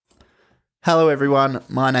Hello everyone,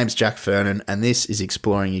 my name's Jack Fernan and this is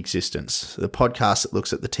Exploring Existence, the podcast that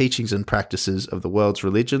looks at the teachings and practices of the world's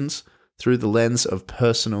religions through the lens of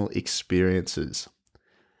personal experiences.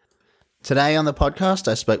 Today on the podcast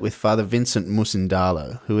I spoke with Father Vincent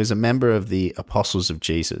Musindalo, who is a member of the Apostles of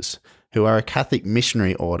Jesus, who are a Catholic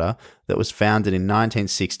missionary order that was founded in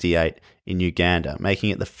 1968 in Uganda, making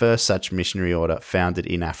it the first such missionary order founded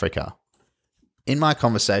in Africa. In my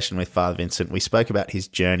conversation with Father Vincent, we spoke about his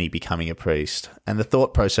journey becoming a priest and the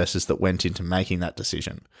thought processes that went into making that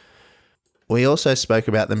decision. We also spoke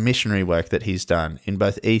about the missionary work that he's done in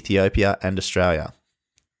both Ethiopia and Australia.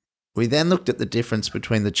 We then looked at the difference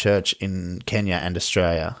between the church in Kenya and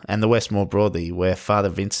Australia and the West more broadly, where Father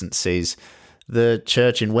Vincent sees the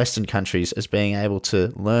church in Western countries as being able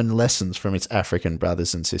to learn lessons from its African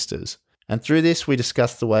brothers and sisters. And through this, we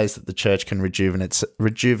discussed the ways that the church can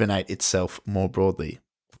rejuvenate itself more broadly.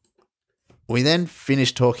 We then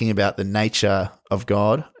finished talking about the nature of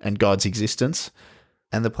God and God's existence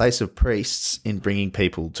and the place of priests in bringing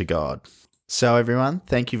people to God. So everyone,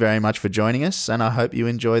 thank you very much for joining us, and I hope you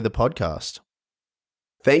enjoy the podcast.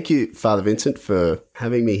 Thank you, Father Vincent, for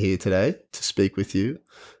having me here today to speak with you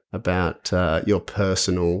about your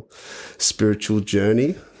personal spiritual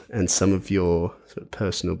journey and some of your sort of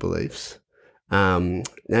personal beliefs. Now,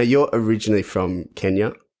 you're originally from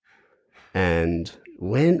Kenya, and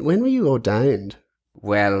when were you ordained?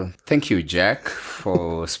 Well, thank you, Jack,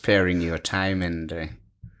 for sparing your time and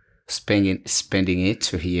spending it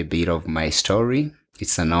to hear a bit of my story.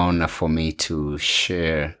 It's an honor for me to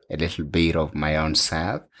share a little bit of my own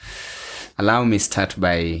self. Allow me start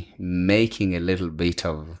by making a little bit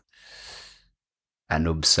of an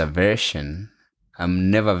observation. I'm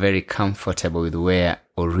never very comfortable with where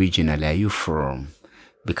originally are you from,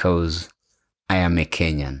 because I am a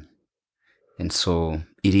Kenyan, and so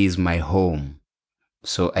it is my home.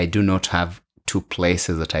 So I do not have two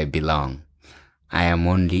places that I belong. I am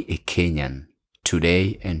only a Kenyan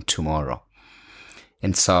today and tomorrow.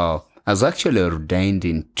 And so I was actually ordained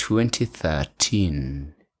in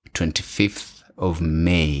 2013, 25th of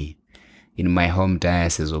May, in my home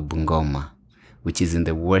diocese of Bungoma, which is in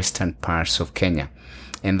the western parts of Kenya.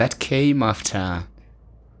 And that came after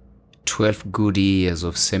 12 good years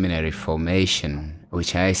of seminary formation,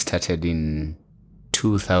 which I started in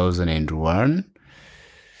 2001.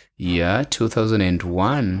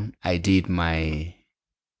 2001, I did my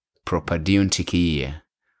propaedeutic year,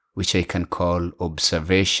 which I can call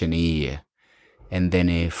observation year. And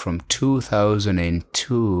then from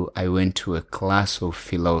 2002, I went to a class of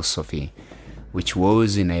philosophy, which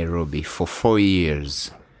was in Nairobi for 4 years.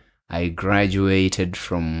 I graduated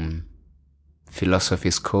from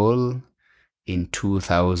philosophy school in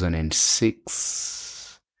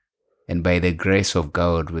 2006, and by the grace of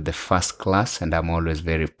God with the first class, and I'm always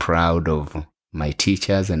very proud of my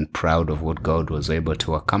teachers and proud of what God was able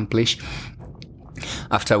to accomplish.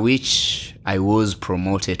 After which I was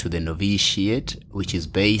promoted to the novitiate, which is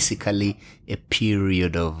basically a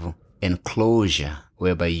period of enclosure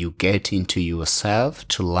whereby you get into yourself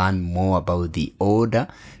to learn more about the order,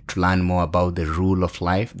 to learn more about the rule of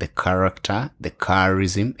life, the character, the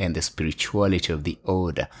charism, and the spirituality of the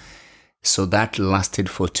order. So that lasted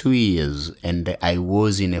for 2 years, and I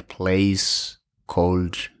was in a place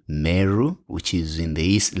called Meru, which is in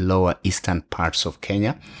the lower eastern parts of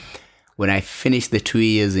Kenya. When I finished the 2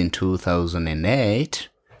 years in 2008,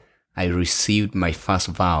 I received my first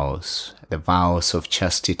vows, the vows of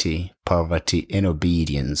chastity, poverty, and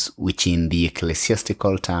obedience, which in the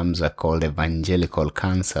ecclesiastical terms are called evangelical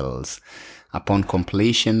counsels. Upon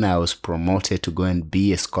completion, I was promoted to go and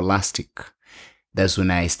be a scholastic. That's when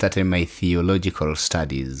I started my theological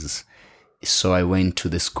studies. So I went to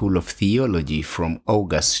the School of Theology from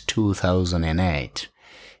August 2008.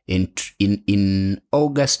 In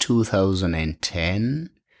August 2010,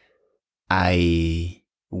 I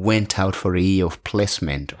went out for a year of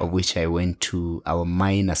placement, of which I went to our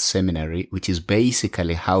minor seminary, which is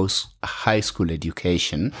basically high school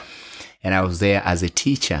education. And I was there as a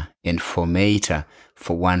teacher and formator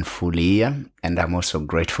for 1 full year. And I'm also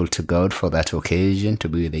grateful to God for that occasion to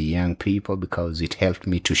be with the young people, because it helped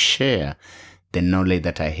me to share the knowledge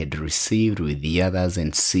that I had received with the others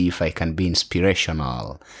and see if I can be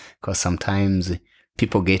inspirational. Because sometimes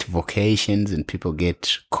people get vocations and people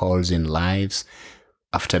get calls in lives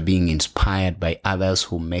after being inspired by others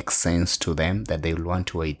who make sense to them, that they will want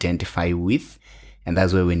to identify with. And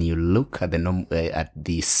that's why when you look at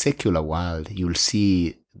the secular world, you'll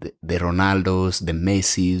see the Ronaldos, the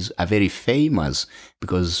Messis are very famous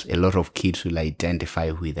because a lot of kids will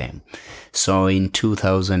identify with them. So in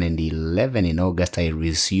 2011, in August, I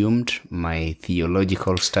resumed my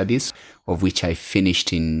theological studies, of which I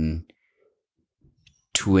finished in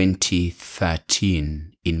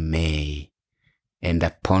 2013 in May. And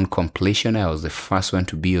upon completion, I was the first one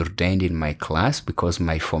to be ordained in my class because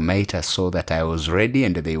my formator saw that I was ready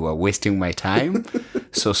and they were wasting my time.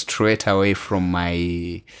 So straight away from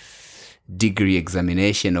my degree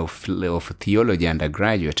examination of theology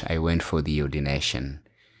undergraduate, I went for the ordination.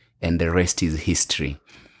 And the rest is history.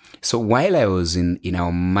 So while I was in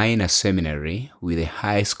our minor seminary with the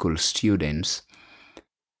high school students,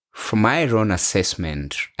 from my own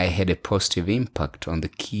assessment, I had a positive impact on the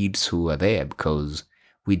kids who were there because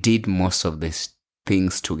we did most of these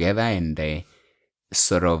things together, and they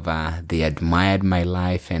admired my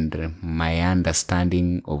life and my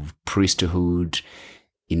understanding of priesthood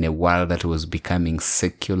in a world that was becoming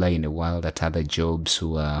secular, in a world that other jobs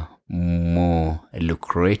were more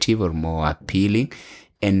lucrative or more appealing.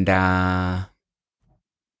 And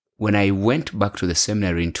when I went back to the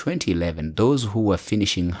seminary in 2011, those who were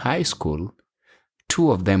finishing high school,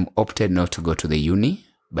 2 of them opted not to go to the uni,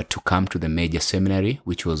 but to come to the major seminary,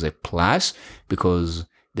 which was a plus because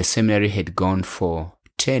the seminary had gone for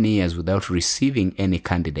 10 years without receiving any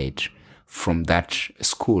candidate from that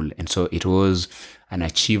school. And so it was an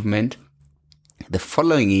achievement. The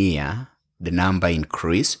following year, the number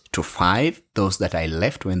increased to 5. Those that I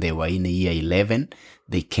left when they were in year 11,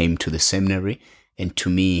 they came to the seminary. And to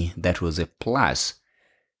me, that was a plus.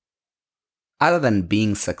 Other than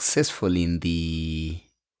being successful in the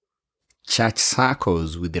church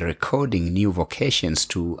circles with the recording new vocations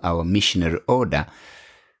to our missionary order,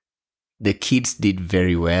 the kids did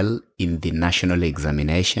very well in the national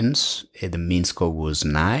examinations. The mean score was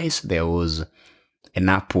nice. There was an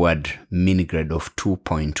upward mean grade of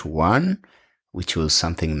 2.1, which was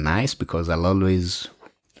something nice because I'll always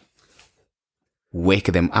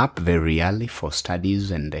wake them up very early for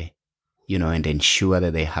studies and ensure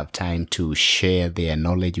that they have time to share their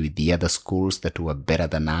knowledge with the other schools that were better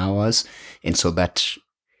than ours. And so that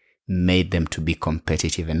made them to be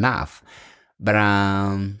competitive enough. But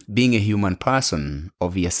being a human person,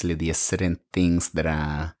 obviously there are certain things that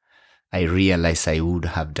I realized I would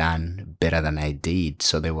have done better than I did.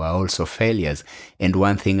 So there were also failures. And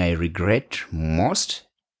one thing I regret most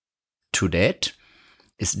to date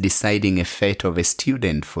is deciding a fate of a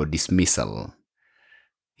student for dismissal.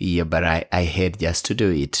 Yeah, but I had just to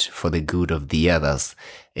do it for the good of the others.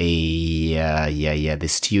 The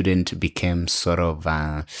student became sort of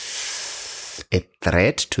a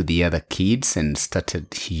threat to the other kids and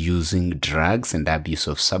started using drugs and abuse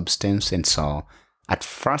of substance. And so at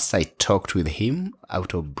first I talked with him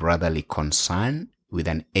out of brotherly concern with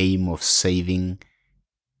an aim of saving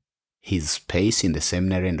his space in the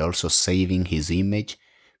seminary and also saving his image.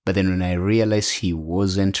 But then when I realized he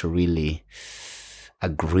wasn't really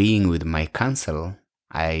agreeing with my counsel,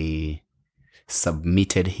 I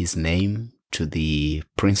submitted his name to the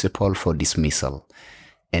principal for dismissal.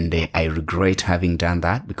 And I regret having done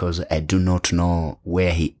that because I do not know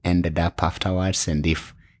where he ended up afterwards and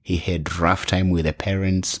if he had rough time with the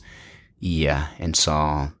parents. Yeah, and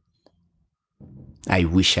so I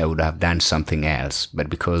wish I would have done something else. But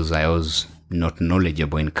because I was not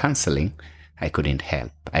knowledgeable in counseling, I couldn't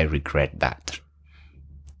help. I regret that.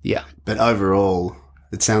 Yeah. But overall,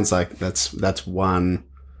 it sounds like that's one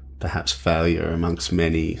perhaps failure amongst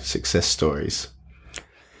many success stories.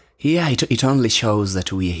 Yeah, it only shows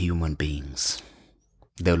that we are human beings.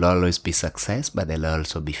 There will always be success, but there will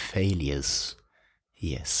also be failures.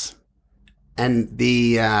 Yes. And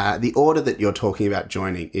the order that you're talking about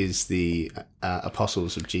joining is the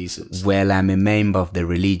Apostles of Jesus. Well, I'm a member of the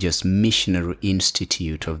Religious Missionary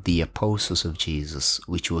Institute of the Apostles of Jesus,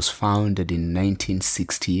 which was founded in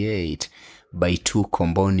 1968 by 2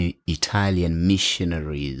 Comboni Italian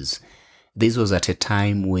missionaries. This was at a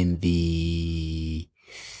time when the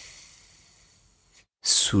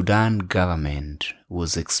Sudan government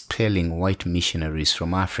was expelling white missionaries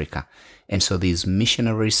from Africa. And so these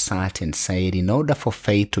missionaries sat and said, in order for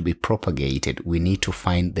faith to be propagated, we need to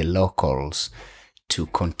find the locals to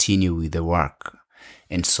continue with the work.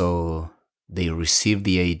 And so they received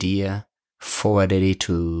the idea, forwarded it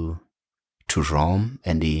to Rome,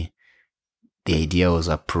 and the idea was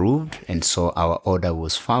approved. And so our order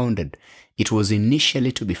was founded. It was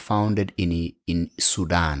initially to be founded in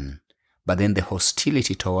Sudan, but then the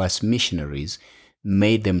hostility towards missionaries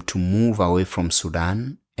made them to move away from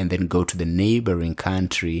Sudan and then go to the neighboring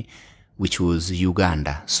country, which was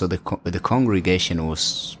Uganda. So the congregation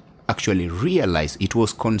was actually realized. It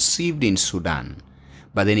was conceived in Sudan,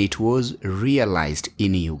 but then it was realized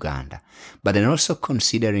in Uganda. But then also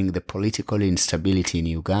considering the political instability in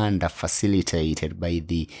Uganda facilitated by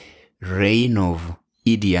the reign of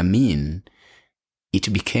Idi Amin,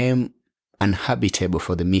 it became uninhabitable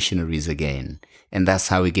for the missionaries again. And that's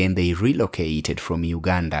how again they relocated from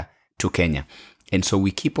Uganda to Kenya. And so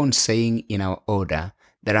we keep on saying in our order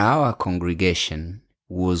that our congregation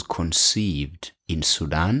was conceived in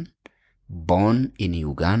Sudan, born in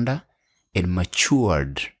Uganda, and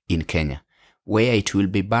matured in Kenya. Where it will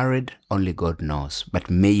be buried, only God knows. But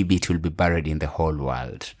maybe it will be buried in the whole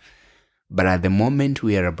world. But at the moment,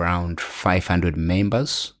 we are around 500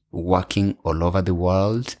 members working all over the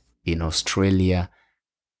world. In Australia,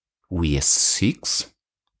 we are 6.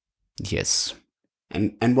 Yes.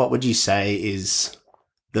 And what would you say is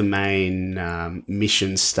the main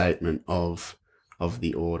mission statement of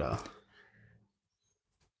the order?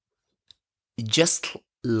 Just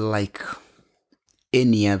like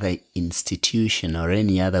any other institution or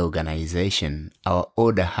any other organization, our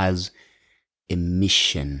order has a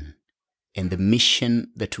mission. And the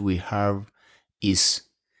mission that we have is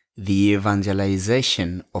the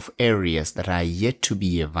evangelization of areas that are yet to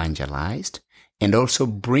be evangelized, and also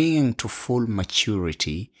bringing to full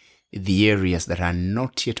maturity the areas that are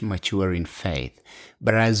not yet mature in faith.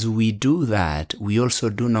 But as we do that, we also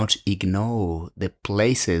do not ignore the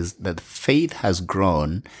places that faith has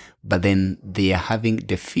grown, but then they are having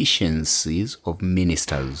deficiencies of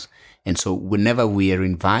ministers. And so whenever we are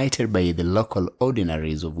invited by the local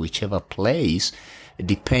ordinaries of whichever place,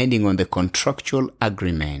 depending on the contractual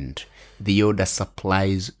agreement, the order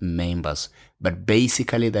supplies members. But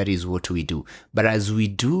basically that is what we do. But as we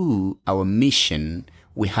do our mission,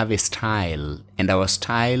 we have a style, and our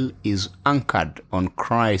style is anchored on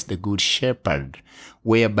Christ, the Good Shepherd,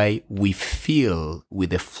 whereby we feel with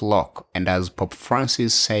the flock. And as Pope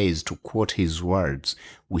Francis says, to quote his words,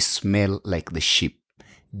 we smell like the sheep.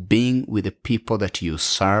 Being with the people that you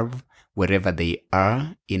serve, wherever they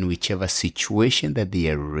are, in whichever situation that they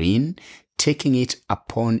are in, taking it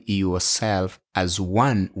upon yourself as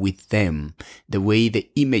one with them, the way the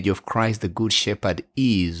image of Christ, the Good Shepherd,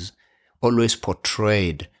 is always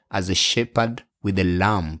portrayed as a shepherd with a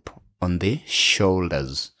lamp on the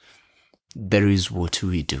shoulders. That is what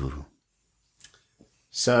we do.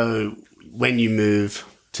 So when you move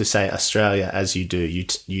to, say, Australia, as you do,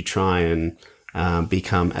 you try and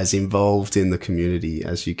become as involved in the community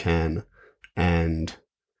as you can and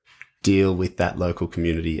deal with that local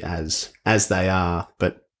community as they are,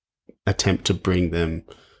 but attempt to bring them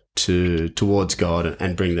towards God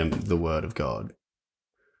and bring them the Word of God.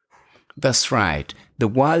 That's right. The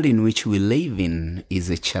world in which we live in is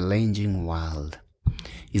a challenging world.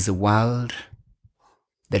 It's a world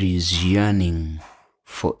that is yearning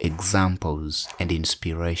for examples and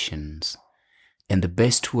inspirations. And the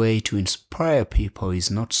best way to inspire people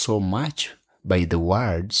is not so much by the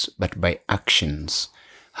words, but by actions.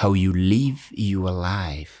 How you live your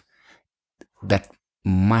life. That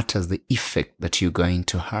matters, the effect that you're going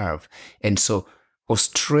to have. And so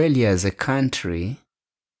Australia as a country,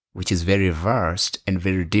 which is very vast and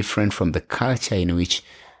very different from the culture in which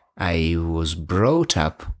I was brought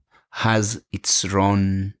up, has its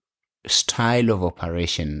own style of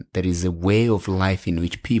operation. There is a way of life in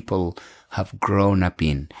which people have grown up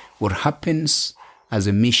in. What happens as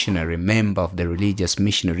a missionary, member of the Religious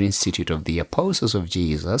Missionary Institute of the Apostles of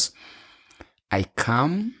Jesus, I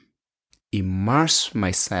come, immerse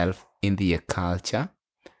myself in their culture,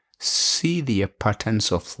 see their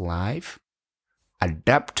patterns of life,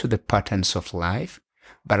 adapt to the patterns of life.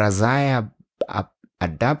 But as I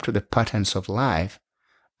adapt to the patterns of life,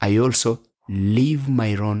 I also live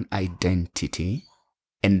my own identity,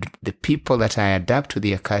 and the people that I adapt to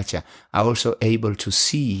their culture are also able to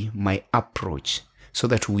see my approach, so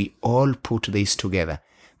that we all put this together.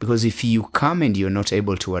 Because if you come and you're not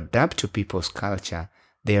able to adapt to people's culture,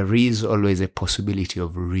 there is always a possibility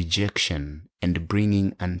of rejection and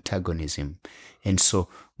bringing antagonism. And so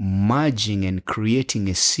merging and creating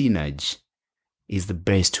a synergy is the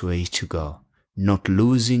best way to go. Not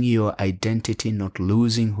losing your identity, not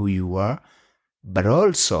losing who you are, but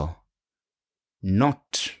also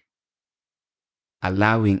not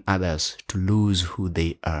allowing others to lose who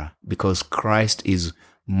they are, because Christ is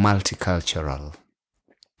multicultural.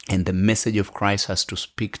 And the message of Christ has to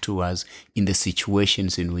speak to us in the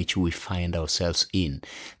situations in which we find ourselves in.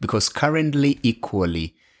 Because currently,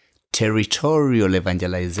 equally, territorial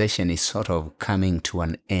evangelization is sort of coming to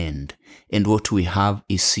an end. And what we have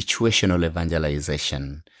is situational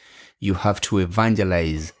evangelization. You have to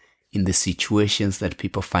evangelize in the situations that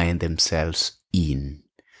people find themselves in.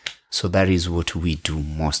 So that is what we do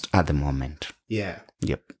most at the moment. Yeah.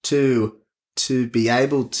 Yep. To be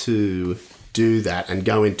able to do that and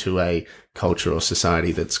go into a culture or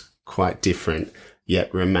society that's quite different,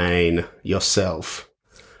 yet remain yourself,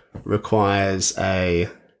 requires a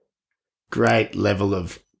great level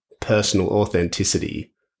of personal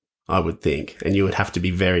authenticity, I would think. And you would have to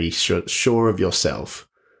be very sure of yourself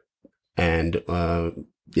and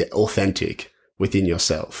authentic within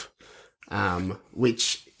yourself,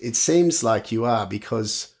 which it seems like you are,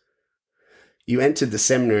 because you entered the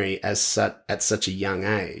seminary at such a young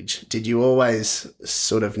age. Did you always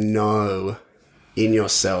sort of know in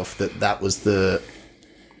yourself that that was the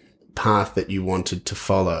path that you wanted to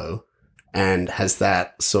follow? And has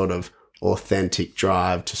that sort of authentic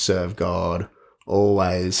drive to serve God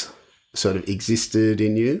always sort of existed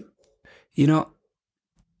in you? You know,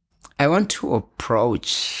 I want to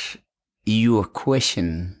approach your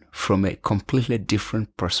question from a completely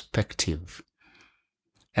different perspective.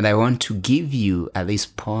 And I want to give you at this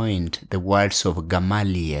point the words of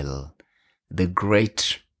Gamaliel, the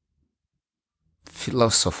great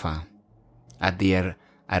philosopher at the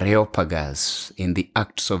Areopagus in the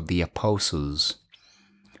Acts of the Apostles,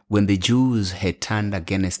 when the Jews had turned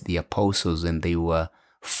against the apostles and they were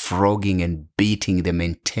flogging and beating them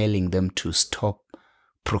and telling them to stop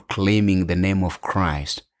proclaiming the name of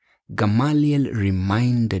Christ. Gamaliel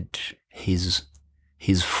reminded his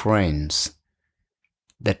friends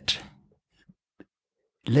that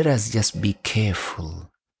let us just be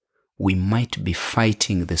careful. We might be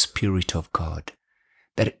fighting the Spirit of God.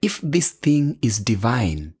 That if this thing is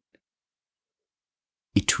divine,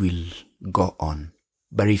 it will go on.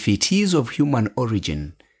 But if it is of human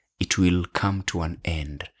origin, it will come to an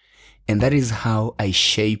end. And that is how I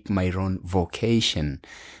shape my own vocation.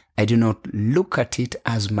 I do not look at it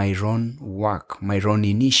as my own work, my own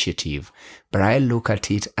initiative, but I look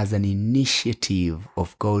at it as an initiative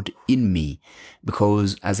of God in me.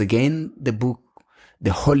 Because as again,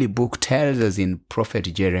 the Holy Book tells us in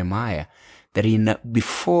Prophet Jeremiah, that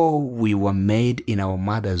before we were made in our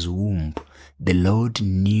mother's womb, the Lord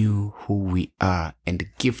knew who we are and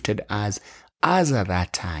gifted us as at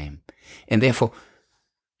that time. And therefore,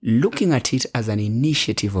 looking at it as an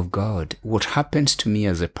initiative of God, what happens to me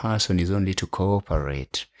as a person is only to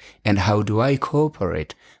cooperate. And how do I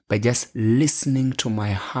cooperate? By just listening to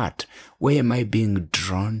my heart. Where am I being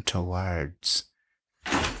drawn towards?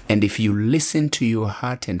 And if you listen to your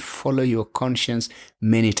heart and follow your conscience,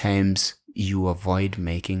 many times you avoid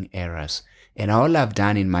making errors. And all I've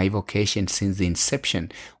done in my vocation since the inception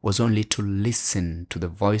was only to listen to the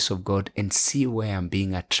voice of God and see where I'm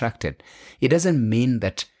being attracted. It doesn't mean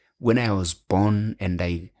that when I was born and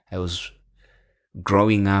I was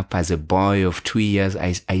growing up as a boy of 2 years,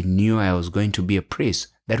 I knew I was going to be a priest.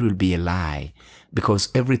 That will be a lie, because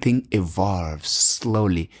everything evolves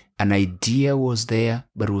slowly. An idea was there,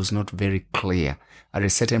 but it was not very clear. At a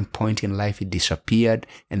certain point in life, it disappeared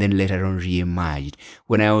and then later on re-emerged.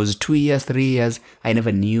 When I was 2 years, 3 years, I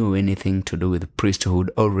never knew anything to do with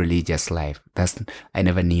priesthood or religious life. I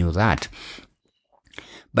never knew that.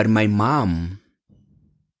 But my mom,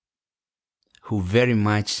 who very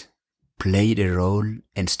much played a role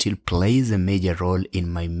and still plays a major role in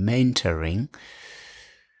my mentoring,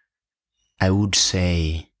 I would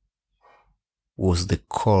say was the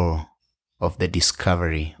core of the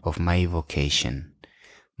discovery of my vocation.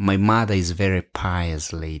 My mother is a very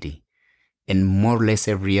pious lady, and more or less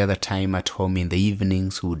every other time at home in the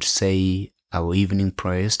evenings we would say our evening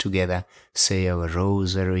prayers together, say our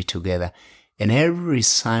rosary together, and every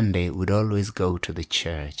Sunday we'd always go to the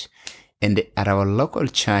church. And at our local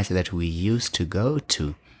church that we used to go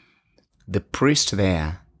to, the priest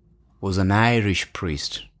there was an Irish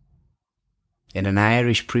priest, and an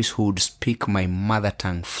Irish priest who would speak my mother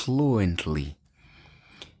tongue fluently.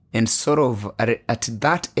 And sort of at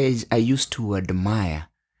that age, I used to admire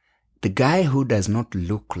the guy who does not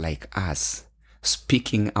look like us,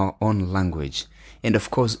 speaking our own language. And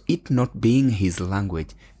of course, it not being his language,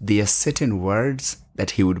 there are certain words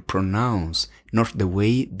that he would pronounce, not the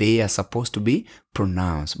way they are supposed to be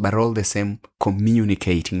pronounced, but all the same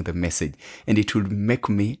communicating the message. And it would make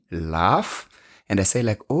me laugh. And I say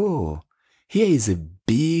like, oh, here is a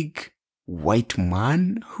big white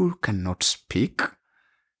man who cannot speak.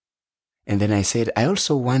 And then I said, I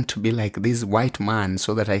also want to be like this white man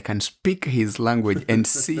so that I can speak his language and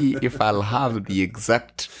see if I'll have the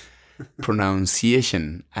exact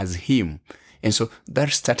pronunciation as him. And so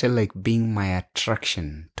that started like being my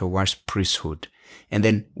attraction towards priesthood. And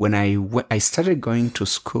then when I started going to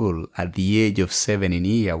school at the age of 7 in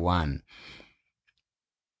year 1,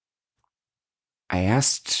 I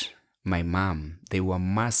asked my mom, they were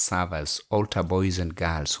mass servers, altar boys and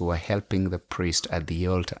girls who were helping the priest at the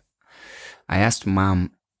altar. I asked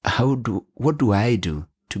Mom, what do I do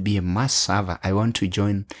to be a mass server? I want to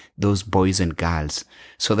join those boys and girls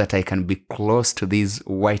so that I can be close to this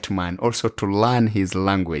white man, also to learn his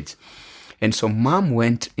language. And so Mom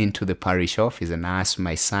went into the parish office and asked,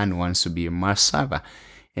 my son wants to be a mass server.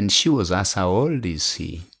 And she was asked, how old is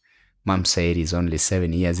he? Mom said he's only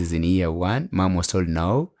 7 years, he's in year 1. Mom was told,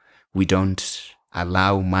 no, we don't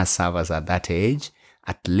allow mass servers at that age.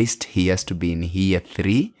 At least he has to be in year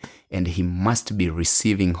 3 and he must be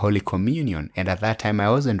receiving Holy Communion. And at that time, I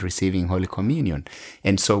wasn't receiving Holy Communion.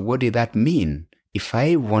 And so what did that mean? If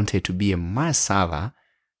I wanted to be a mass server,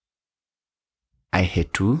 I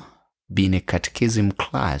had to be in a catechism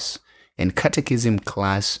class. And catechism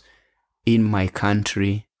class in my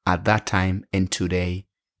country at that time and today,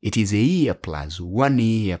 it is a year plus, 1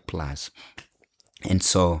 year plus. And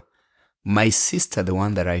so my sister, the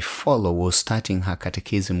one that I follow, was starting her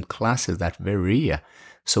catechism classes that very year.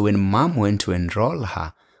 So when Mom went to enroll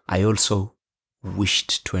her, I also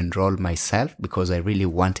wished to enroll myself because I really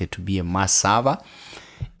wanted to be a mass server.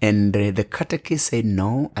 And the catechist said,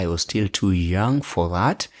 no, I was still too young for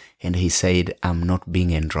that. And he said, I'm not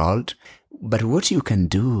being enrolled. But what you can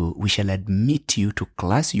do, we shall admit you to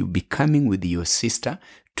class. You'll be coming with your sister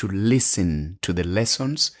to listen to the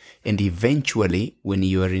lessons. And eventually, when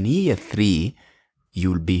you are in year 3,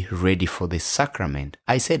 you'll be ready for the sacrament.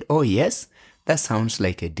 I said, oh yes, that sounds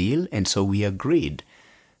like a deal. And so we agreed.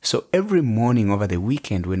 So every morning over the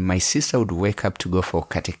weekend, when my sister would wake up to go for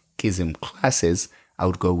catechism classes, I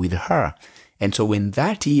would go with her. And so when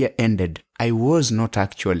that year ended, I was not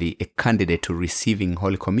actually a candidate to receiving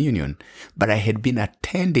Holy Communion, but I had been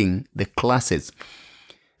attending the classes.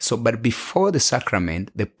 So, but before the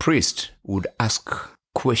sacrament, the priest would ask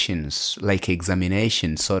questions like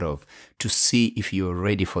examination, sort of, to see if you're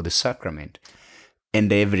ready for the sacrament.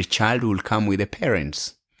 And every child will come with the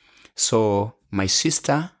parents. So my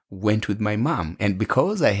sister went with my mom. And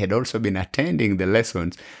because I had also been attending the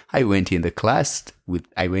lessons, I went in the class,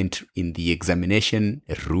 I went in the examination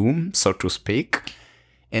room, so to speak.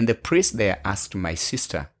 And the priest there asked my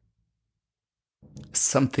sister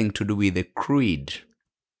something to do with the creed.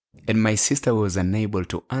 And my sister was unable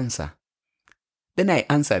to answer. Then I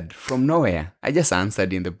answered from nowhere. I just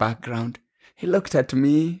answered in the background. He looked at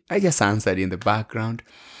me. I just answered in the background.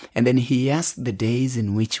 And then he asked the days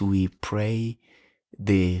in which we pray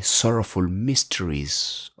the sorrowful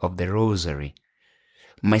mysteries of the rosary.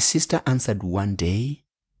 My sister answered one day,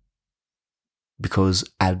 because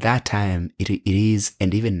at that time it is,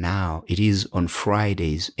 and even now, it is on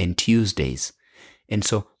Fridays and Tuesdays. And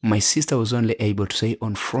so my sister was only able to say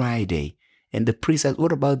on Friday. And the priest said,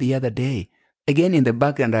 what about the other day? Again in the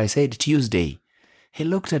background I said Tuesday. He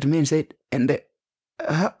looked at me and said, and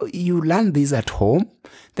you learn this at home?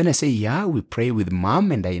 Then I say, yeah, we pray with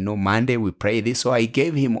Mom, and I know Monday we pray this. So I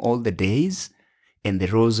gave him all the days and the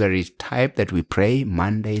rosary type that we pray.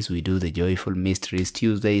 Mondays we do the joyful mysteries,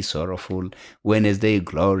 Tuesday sorrowful, Wednesday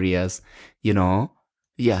glorious,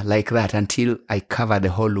 like that, until I cover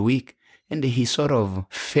the whole week. And he sort of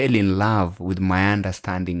fell in love with my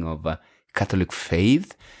understanding of Catholic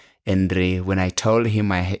faith. And when I told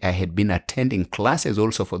him I had been attending classes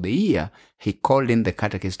also for the year, he called in the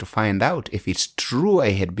catechist to find out if it's true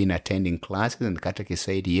I had been attending classes, and the catechist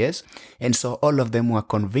said yes. And so all of them were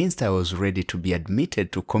convinced I was ready to be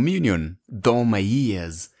admitted to communion, though my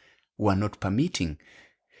years were not permitting.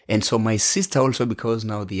 And so my sister also, because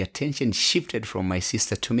now the attention shifted from my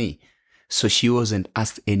sister to me, so she wasn't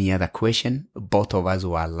asked any other question. Both of us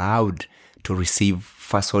were allowed to receive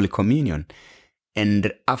First Holy Communion.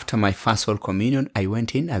 And after my First Holy Communion, I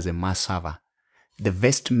went in as a Mass server. The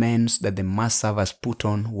vestments that the Mass servers put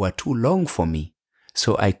on were too long for me,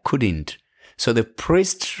 so I couldn't. So the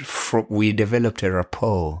priest, we developed a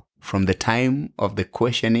rapport from the time of the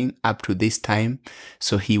questioning up to this time.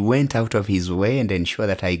 So he went out of his way and ensured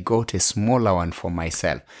that I got a smaller one for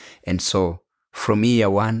myself. And so from year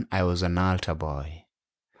 1, I was an altar boy.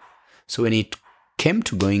 So when it came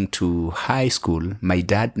to going to high school, my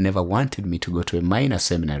dad never wanted me to go to a minor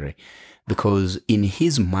seminary because in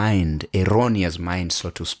his mind, erroneous mind,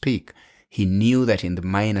 so to speak, he knew that in the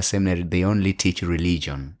minor seminary they only teach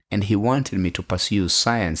religion, and he wanted me to pursue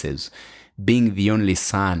sciences. Being the only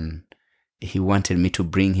son, he wanted me to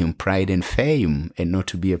bring him pride and fame and not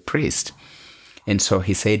to be a priest. And so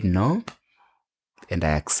he said no. And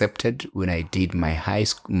I accepted. When I did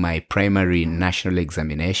my primary national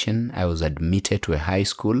examination, I was admitted to a high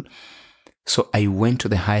school. So I went to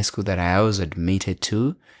the high school that I was admitted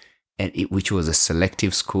to, which was a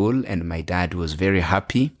selective school, and my dad was very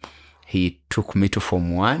happy. He took me to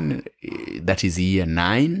Form 1, that is year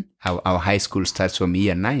 9. Our high school starts from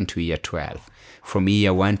year 9 to year 12. From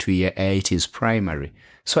year 1 to year 8 is primary.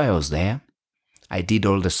 So I was there. I did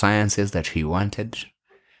all the sciences that he wanted.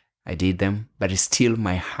 I did them, but still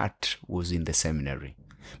my heart was in the seminary.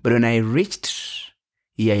 But when I reached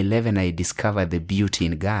year 11, I discovered the beauty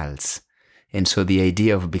in girls. And so the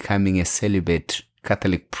idea of becoming a celibate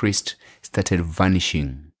Catholic priest started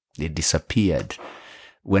vanishing. It disappeared.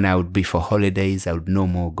 When I would be for holidays, I would no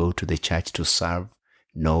more go to the church to serve.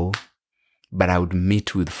 No. But I would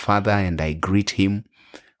meet with Father and I greet him.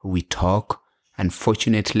 We talk.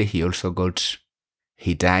 Unfortunately,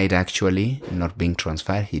 he died actually, not being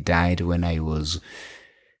transferred. He died when I was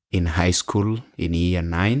in high school in year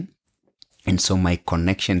 9. And so my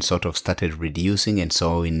connection sort of started reducing. And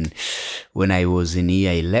so when I was in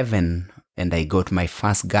year 11 and I got my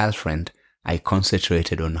first girlfriend, I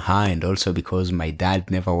concentrated on her, and also because my dad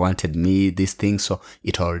never wanted me, this thing, so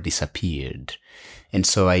it all disappeared. And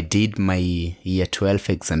so I did my year 12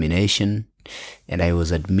 examination, and I was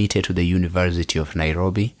admitted to the University of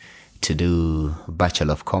Nairobi to do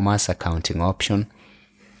Bachelor of Commerce accounting option.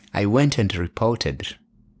 I went and reported,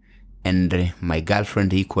 and my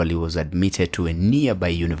girlfriend equally was admitted to a nearby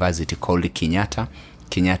university called Kenyatta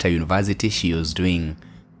University. She was doing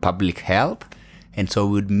public health. And so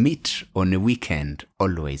we would meet on a weekend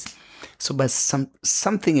always. So, but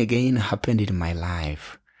something again happened in my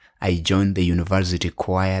life. I joined the university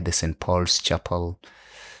choir, the St. Paul's Chapel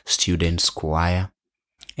Students Choir.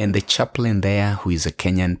 And the chaplain there, who is a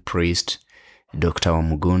Kenyan priest, Dr.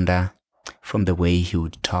 Omugunda, from the way he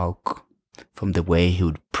would talk, from the way he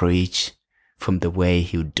would preach, from the way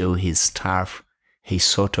he would do his stuff, he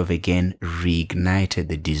sort of again reignited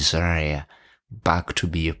the desire back to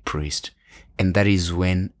be a priest. And that is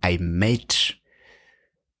when I met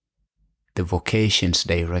the vocations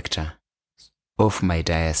director of my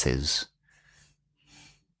diocese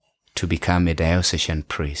to become a diocesan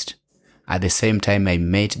priest. At the same time, I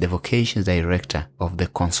met the vocations director of the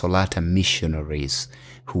Consolata missionaries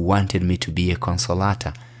who wanted me to be a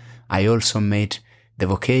Consolata. I also met the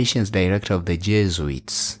vocations director of the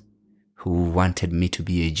Jesuits who wanted me to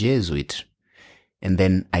be a Jesuit. And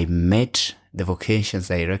then I met the vocations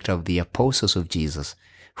director of the Apostles of Jesus,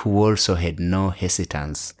 who also had no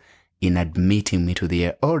hesitance in admitting me to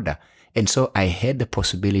their order. And so I had the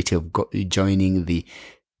possibility of joining the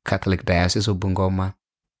Catholic Diocese of Bungoma,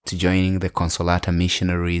 to joining the Consolata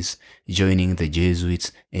missionaries, joining the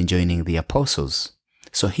Jesuits, and joining the Apostles.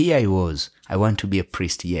 So here I was. I want to be a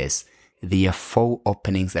priest, yes. There are 4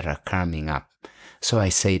 openings that are coming up. So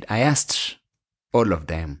I asked all of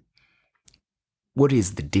them, what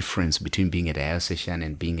is the difference between being a diocesan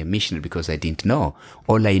and being a missionary? Because I didn't know.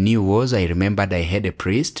 All I knew was I remembered I had a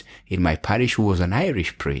priest in my parish who was an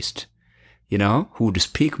Irish priest, who would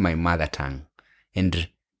speak my mother tongue and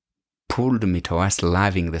pulled me towards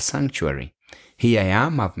loving the sanctuary. Here I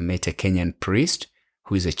am, I've met a Kenyan priest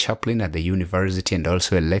who is a chaplain at the university and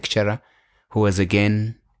also a lecturer who has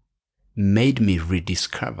again made me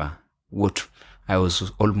rediscover what I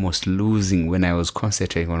was almost losing when I was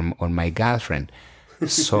concentrating on my girlfriend.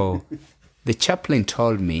 So the chaplain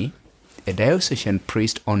told me a diocesan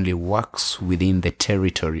priest only works within the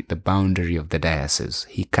territory, the boundary of the diocese.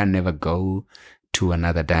 He can never go to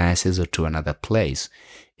another diocese or to another place.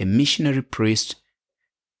 A missionary priest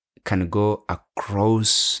can go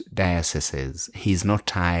across dioceses. He's not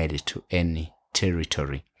tied to any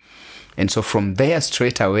territory. And so from there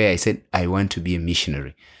straight away, I said, I want to be a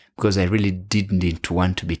missionary, because I really didn't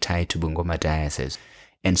want to be tied to Bungoma Diocese.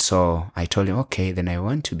 And so I told him, okay, then I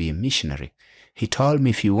want to be a missionary. He told me,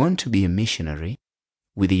 if you want to be a missionary,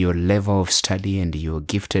 with your level of study and your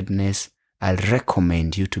giftedness, I'll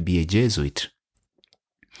recommend you to be a Jesuit.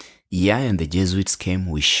 Yeah, and the Jesuits came,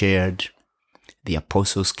 we shared. The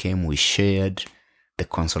Apostles came, we shared. The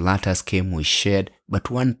Consolatas came, we shared. But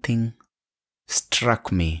one thing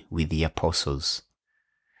struck me with the Apostles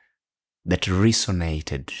that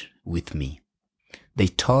resonated with me. They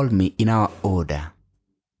told me, in our order,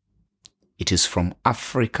 it is from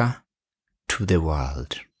Africa to the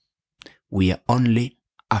world. We are only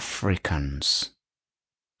Africans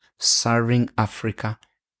serving Africa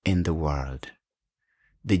and the world.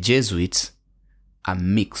 The Jesuits are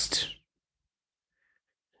mixed.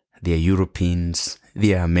 They are Europeans,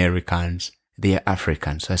 they are Americans, they are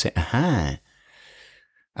Africans. So I said,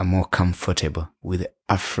 I'm more comfortable with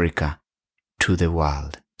Africa to the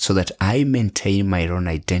world, so that I maintain my own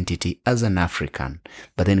identity as an African,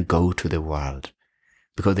 but then go to the world.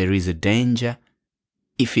 Because there is a danger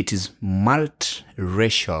if it is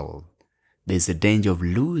multiracial, there's a danger of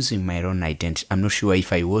losing my own identity. I'm not sure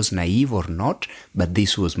if I was naive or not, but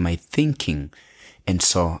this was my thinking. And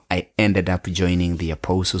so I ended up joining the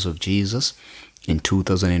Apostles of Jesus. In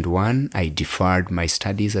 2001, I deferred my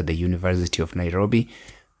studies at the University of Nairobi,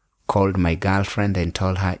 called my girlfriend and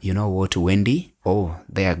told her, you know what, Wendy? Oh,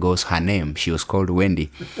 there goes her name. She was called Wendy.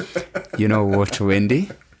 You know what, Wendy?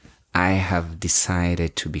 I have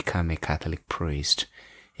decided to become a Catholic priest.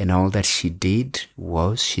 And all that she did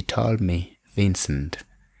was she told me, Vincent,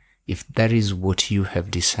 if that is what you have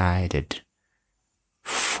decided,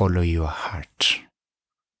 follow your heart.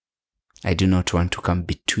 I do not want to come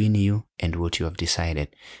between you and what you have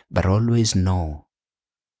decided, but always know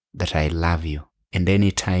that I love you. And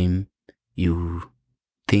anytime you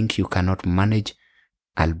think you cannot manage,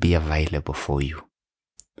 I'll be available for you.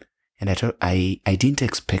 And I didn't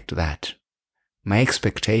expect that. My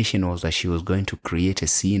expectation was that she was going to create a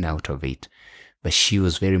scene out of it. But she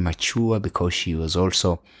was very mature because she was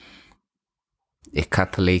also a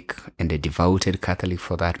Catholic and a devoted Catholic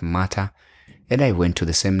for that matter. And I went to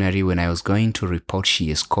the seminary. When I was going to report, she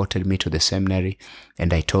escorted me to the seminary.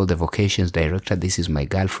 And I told the vocations director, this is my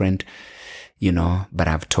girlfriend, but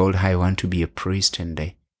I've told her I want to be a priest.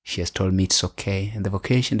 And she has told me it's okay. And the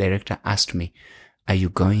vocation director asked me, are you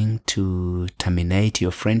going to terminate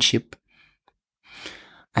your friendship?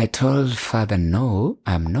 I told Father, no,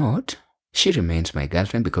 I'm not. She remains my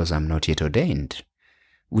girlfriend because I'm not yet ordained.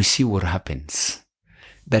 We see what happens.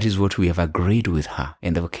 That is what we have agreed with her.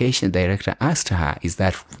 And the vocation director asked her, is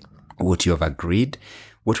that what you have agreed?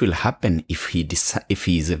 What will happen if he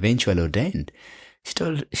is eventually ordained?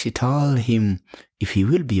 She told him, if he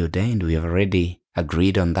will be ordained, we have already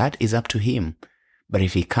agreed on that. It's up to him. But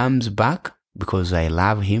if he comes back, because I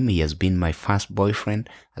love him, he has been my first boyfriend,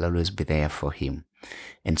 I'll always be there for him.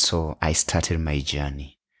 And so I started my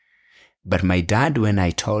journey. But my dad, when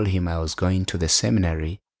I told him I was going to the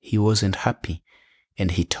seminary, he wasn't happy.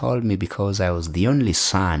 And he told me because I was the only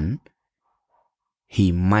son, he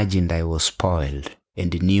imagined I was spoiled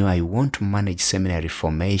and knew I won't manage seminary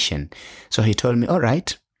formation. So he told me, all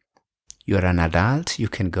right, you're an adult, you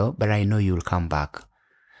can go, but I know you'll come back.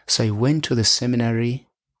 So I went to the seminary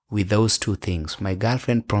with those two things. My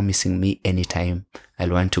girlfriend promising me anytime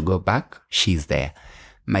I'll want to go back, she's there.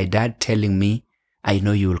 My dad telling me, I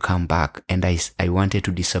know you will come back. And I wanted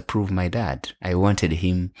to disapprove my dad. I wanted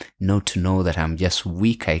him not to know that I'm just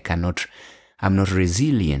weak. I'm not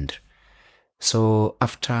resilient. So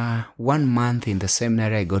after 1 month in the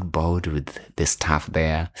seminary, I got bored with the stuff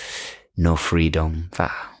there. No freedom.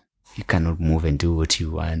 You cannot move and do what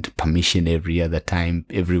you want. Permission every other time.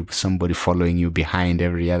 Somebody following you behind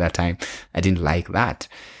every other time. I didn't like that.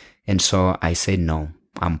 And so I said, no,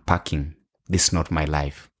 I'm packing. This is not my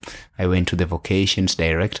life. I went to the vocations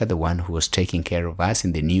director, the one who was taking care of us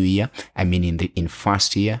in the new year. In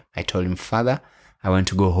first year, I told him, Father, I want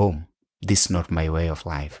to go home. This is not my way of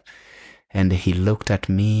life. And he looked at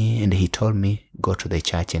me and he told me, go to the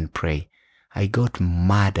church and pray. I got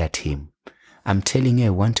mad at him. I'm telling you I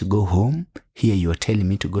want to go home. Here you are telling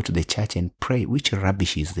me to go to the church and pray. Which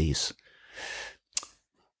rubbish is this?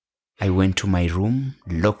 I went to my room,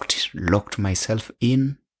 locked myself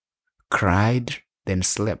in, cried, then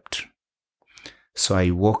slept. So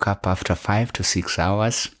I woke up after 5 to 6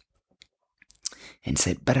 hours and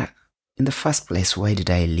said, but in the first place, why did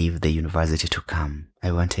I leave the university to come?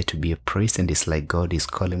 I wanted to be a priest and it's like God is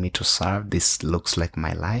calling me to serve. This looks like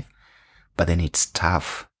my life, but then it's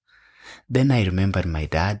tough. Then I remembered my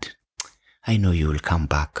dad. I know you will come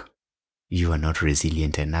back. You are not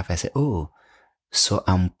resilient enough. I said, oh, so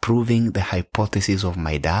I'm proving the hypothesis of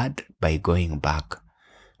my dad by going back.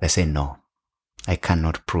 I said, no, I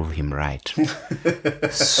cannot prove him right.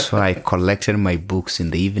 So I collected my books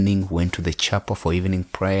in the evening, went to the chapel for evening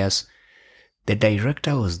prayers. The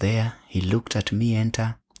director was there. He looked at me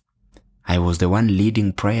enter. I was the one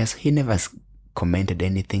leading prayers. He never commented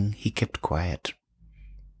anything. He kept quiet.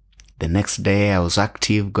 The next day I was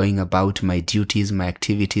active, going about my duties, my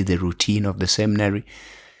activities, the routine of the seminary.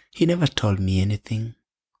 He never told me anything.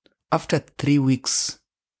 After 3 weeks,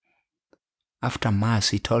 after Mass,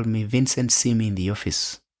 he told me, Vincent, see me in the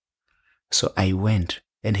office. So I went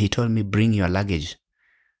and he told me, bring your luggage.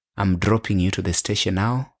 I'm dropping you to the station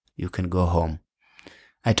now. You can go home.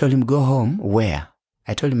 I told him, go home? Where?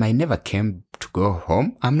 I told him, I never came to go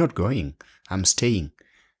home. I'm not going. I'm staying.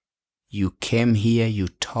 You came here. You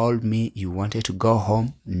told me you wanted to go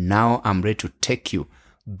home. Now I'm ready to take you.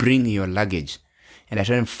 Bring your luggage. And I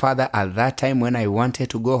told him, Father, at that time when I wanted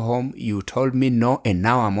to go home, you told me no, and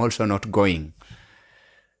now I'm also not going.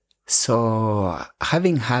 So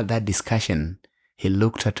having had that discussion, he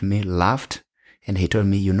looked at me, laughed. And he told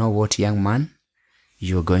me, you know what, young man?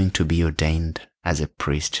 You're going to be ordained as a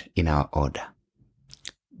priest in our order.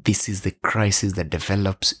 This is the crisis that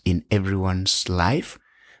develops in everyone's life,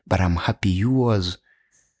 but I'm happy yours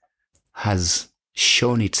has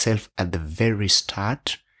shown itself at the very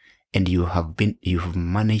start, and you have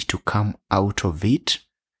managed to come out of it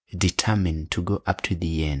determined to go up to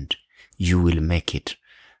the end. You will make it.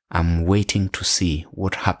 I'm waiting to see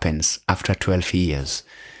what happens after 12 years.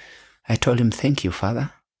 I told him, thank you,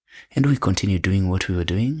 Father. And we continued doing what we were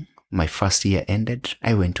doing. My first year ended.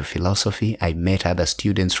 I went to philosophy. I met other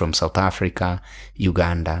students from South Africa,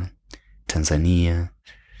 Uganda, Tanzania,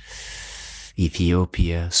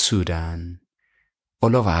 Ethiopia, Sudan,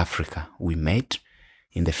 all over Africa. We met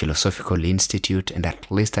in the Philosophical Institute, and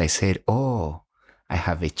at least I said, oh, I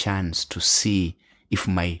have a chance to see if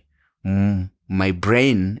my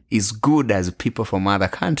brain is good as people from other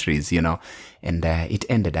countries, and it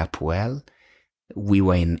ended up well. We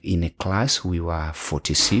were in a class, we were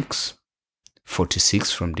 46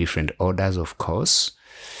 from different orders, of course,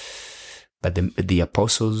 but the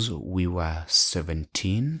apostles, we were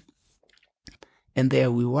 17, and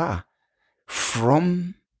there we were.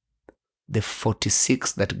 From the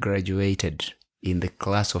 46 that graduated in the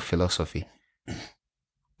class of philosophy,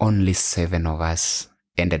 only 7 of us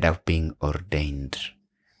ended up being ordained.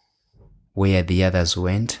 Where the others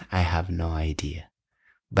went, I have no idea.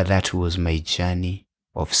 But that was my journey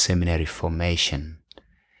of seminary formation.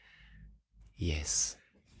 Yes.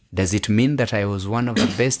 Does it mean that I was one of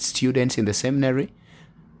the best students in the seminary?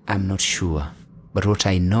 I'm not sure. But what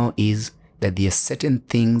I know is that there are certain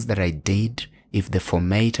things that I did, if the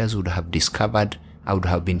formators would have discovered, I would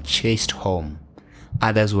have been chased home.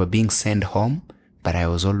 Others were being sent home, but I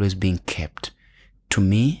was always being kept. To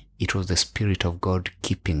me, it was the Spirit of God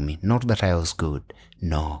keeping me. Not that I was good,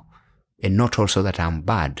 no. And not also that I'm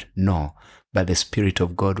bad, no. But the Spirit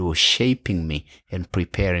of God was shaping me and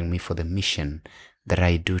preparing me for the mission that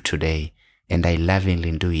I do today. And I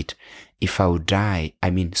lovingly do it. If I would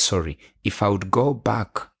if I would go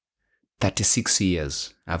back 36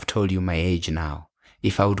 years, I've told you my age now.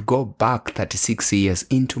 If I would go back 36 years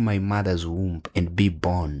into my mother's womb and be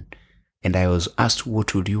born, and I was asked,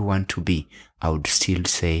 what would you want to be? I would still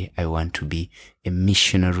say, I want to be a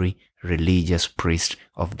missionary, religious priest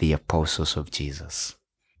of the apostles of Jesus.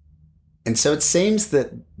 And so it seems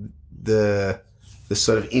that the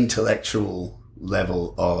sort of intellectual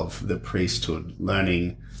level of the priesthood,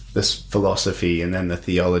 learning this philosophy and then the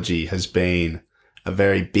theology, has been a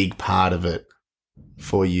very big part of it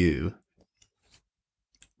for you.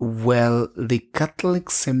 Well, the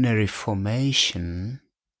Catholic seminary formation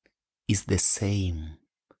is the same.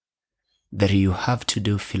 That you have to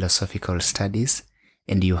do philosophical studies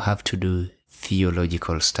and you have to do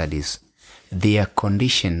theological studies. They are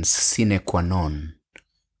conditions sine qua non,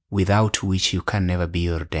 without which you can never be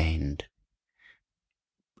ordained.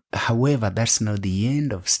 However, that's not the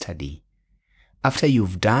end of study. After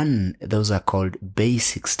you've done, those are called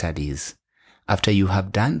basic studies. After you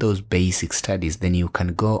have done those basic studies, then you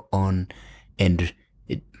can go on and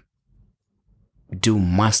do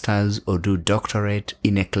masters or do doctorate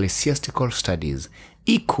in ecclesiastical studies.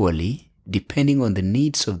 Equally, depending on the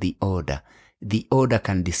needs of the order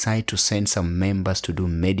can decide to send some members to do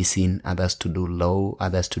medicine, others to do law,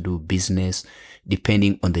 others to do business,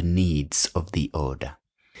 depending on the needs of the order.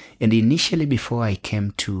 And initially, before I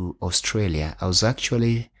came to Australia, I was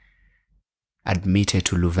actually admitted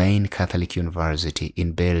to Louvain Catholic University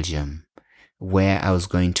in Belgium, where I was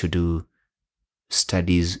going to do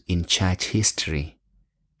studies in church history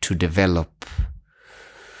to develop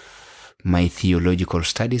my theological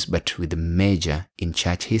studies, but with a major in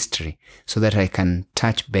church history, so that I can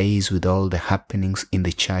touch base with all the happenings in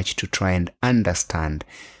the church to try and understand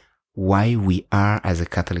why we are as a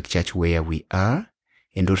Catholic Church where we are,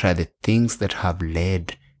 and what are the things that have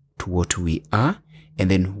led to what we are,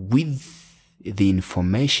 and then with the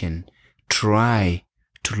information, try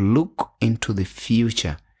to look into the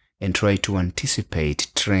future and try to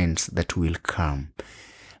anticipate trends that will come.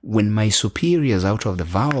 When my superiors, out of the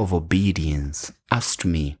vow of obedience, asked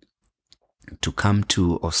me to come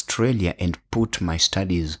to Australia and put my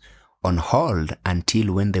studies on hold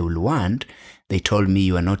until when they will want, they told me,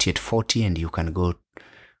 you are not yet 40 and you can go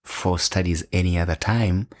for studies any other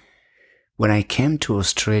time. When I came to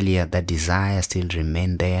Australia, that desire still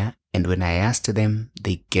remained there. And when I asked them,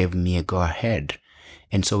 they gave me a go-ahead.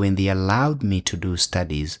 And so when they allowed me to do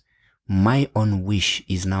studies, my own wish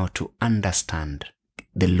is now to understand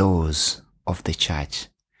the laws of the church,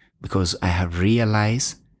 because I have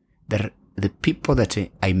realized that the people that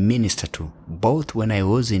I minister to, both when I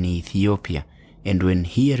was in Ethiopia and when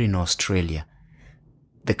here in Australia,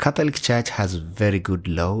 the Catholic Church has very good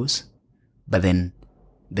laws, but then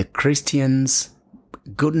the Christians,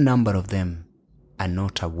 good number of them, are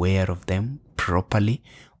not aware of them properly,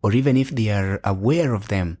 or even if they are aware of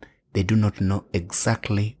them, they do not know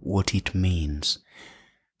exactly what it means.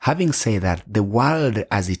 Having said that, the world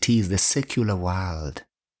as it is, the secular world,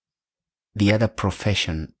 the other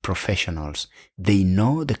professionals, they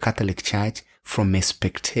know the Catholic Church from a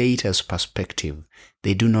spectator's perspective.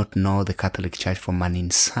 They do not know the Catholic Church from an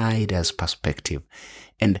insider's perspective.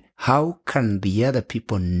 And how can the other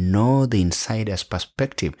people know the insider's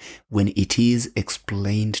perspective when it is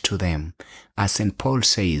explained to them? As St. Paul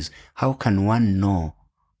says, how can one know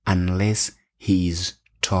unless he is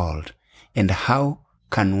told? And how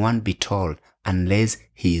can one be told unless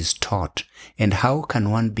he is taught? And how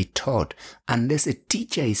can one be taught unless a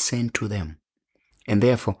teacher is sent to them? And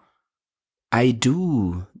therefore, I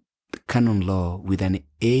do canon law with an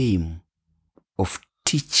aim of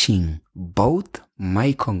teaching both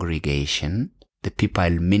my congregation, the people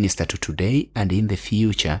I'll minister to today and in the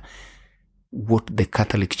future, what the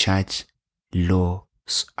Catholic Church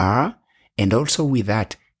laws are, and also with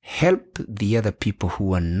that, help the other people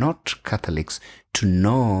who are not Catholics to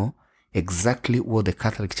know exactly what the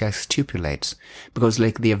Catholic Church stipulates. Because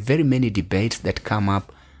there are very many debates that come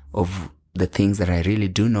up of the things that I really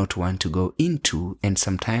do not want to go into, and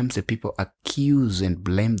sometimes the people accuse and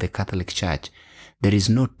blame the Catholic Church. There is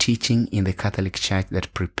no teaching in the Catholic Church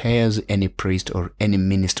that prepares any priest or any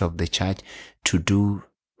minister of the church to do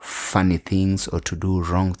funny things or to do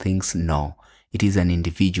wrong things. No, it is an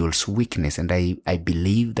individual's weakness, and I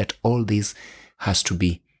believe that all this has to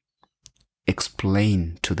be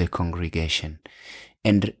explained to the congregation.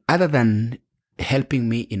 And other than helping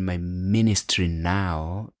me in my ministry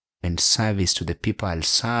now and service to the people I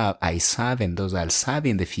serve and those I'll serve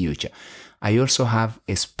in the future, I also have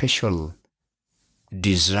a special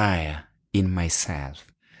desire in myself.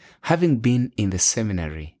 Having been in the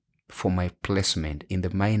seminary for my placement in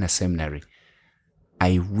the minor seminary,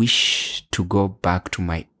 I wish to go back to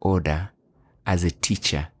my order as a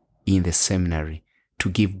teacher in the seminary, to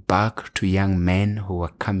give back to young men who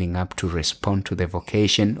are coming up to respond to the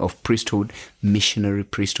vocation of priesthood, missionary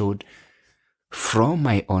priesthood, from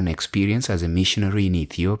my own experience as a missionary in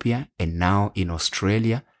Ethiopia and now in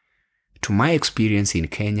Australia, to my experience in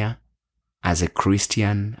Kenya as a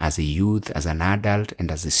Christian, as a youth, as an adult, and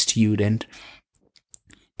as a student,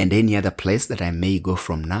 and any other place that I may go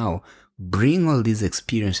from now, bring all these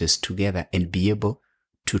experiences together and be able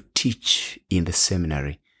to teach in the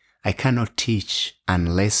seminary. I cannot teach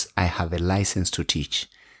unless I have a license to teach,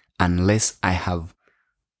 unless I have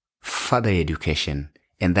further education,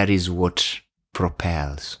 and that is what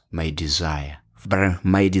propels my desire. But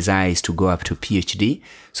my desire is to go up to PhD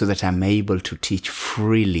so that I'm able to teach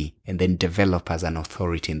freely and then develop as an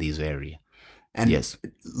authority in this area. And yes,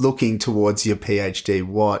 looking towards your PhD,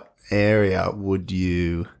 what area would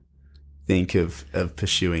you think of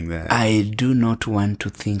pursuing there? I do not want to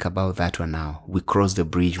think about that one now. We cross the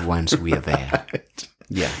bridge once we are there.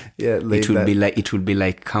 Yeah. It will be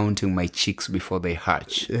like counting my chicks before they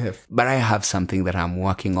hatch. Yeah. But I have something that I'm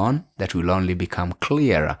working on that will only become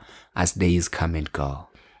clearer as days come and go.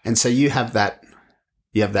 And so you have that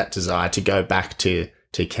desire to go back to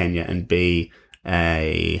Kenya and be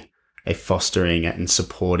a fostering and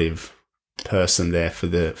supportive person there for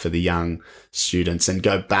the young students, and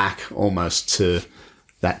go back almost to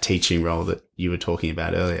that teaching role that you were talking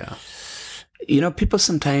about earlier. People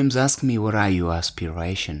sometimes ask me, what are your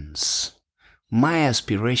aspirations? My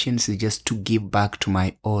aspirations is just to give back to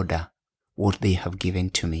my order what they have given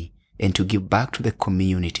to me, and to give back to the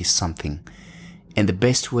community something. And the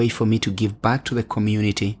best way for me to give back to the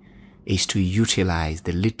community is to utilize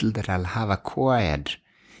the little that I'll have acquired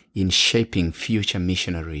in shaping future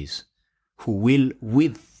missionaries who will,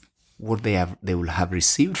 with what they will have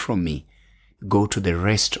received from me, go to the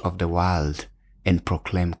rest of the world and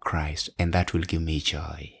proclaim Christ, and that will give me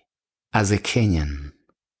joy. As a Kenyan,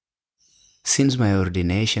 since my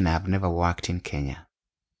ordination, I have never worked in Kenya.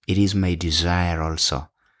 It is my desire also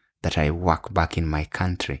that I work back in my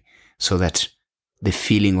country, so that the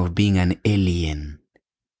feeling of being an alien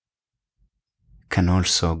can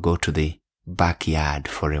also go to the backyard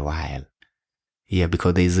for a while. Yeah,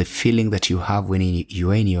 because there is a feeling that you have when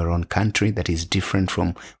you are in your own country that is different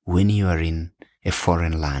from when you are in a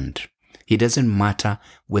foreign land. It doesn't matter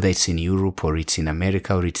whether it's in Europe or it's in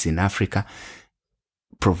America or it's in Africa.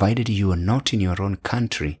 Provided you are not in your own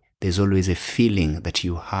country, there's always a feeling that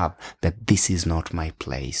you have that this is not my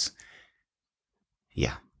place.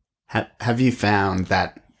 Yeah. Have you found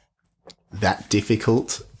that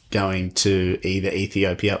difficult going to either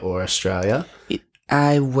Ethiopia or Australia?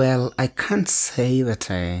 I can't say that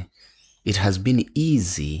it has been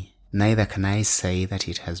easy. Neither can I say that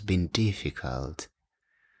it has been difficult.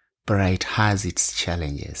 But it has its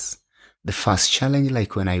challenges. The first challenge,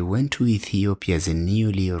 like when I went to Ethiopia as a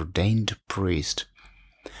newly ordained priest,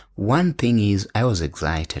 one thing is I was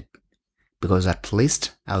excited because at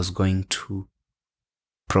least I was going to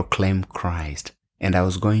proclaim Christ, and I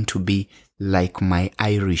was going to be like my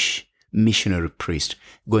Irish missionary priest,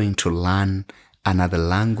 going to learn another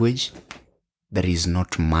language that is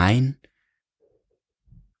not mine.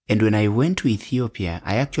 And when I went to Ethiopia,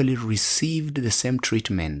 I actually received the same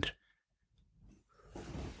treatment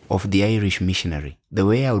of the Irish missionary. The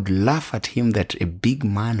way I would laugh at him, that a big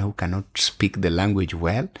man who cannot speak the language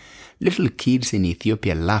well, little kids in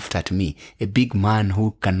Ethiopia laughed at me, a big man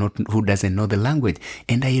who doesn't know the language.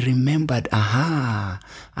 And I remembered, I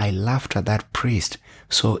laughed at that priest,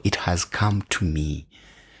 so it has come to me.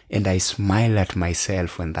 And I smiled at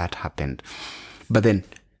myself when that happened. But then,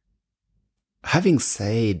 having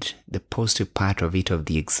said the positive part of it, of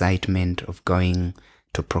the excitement of going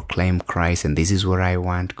to proclaim Christ, and this is where I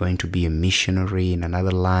want, going to be a missionary in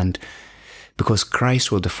another land, because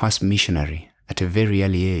Christ was the first missionary at a very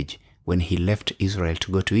early age when he left Israel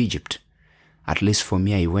to go to Egypt. At least for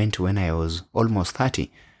me, I went when I was almost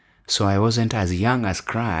 30. So I wasn't as young as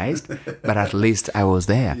Christ, but at least I was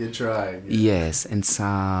there. You're trying. Yeah. Yes, and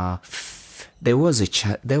so there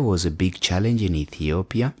was a big challenge in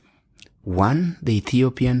Ethiopia. One, the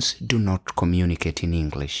Ethiopians do not communicate in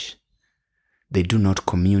English. They do not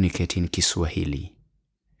communicate in Kiswahili.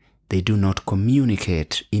 They do not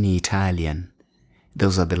communicate in Italian.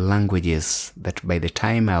 Those are the languages that by the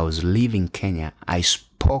time I was leaving Kenya, I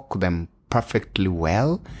spoke them perfectly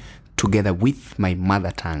well, together with my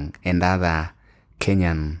mother tongue and other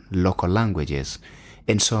Kenyan local languages.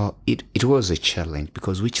 And so it was a challenge,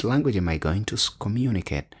 because which language am I going to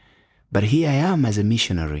communicate? But here I am as a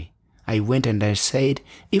missionary. I went and I said,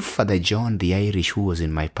 if Father John the Irish, who was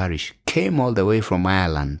in my parish, came all the way from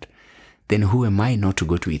Ireland, then who am I not to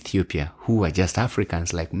go to Ethiopia, who are just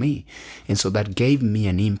Africans like me? And so that gave me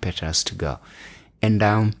an impetus to go. And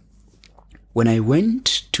when I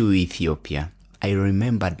went to Ethiopia, I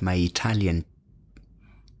remembered my Italian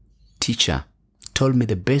teacher told me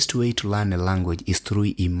the best way to learn a language is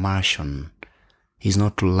through immersion. Is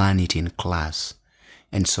not to learn it in class.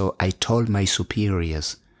 And so I told my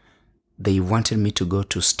superiors, they wanted me to go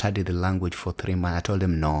to study the language for 3 months. I told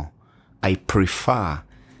them, no, I prefer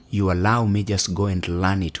you allow me just go and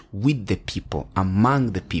learn it with the people,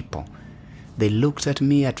 among the people. They looked at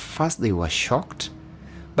me. At first they were shocked,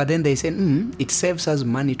 but then they said, it saves us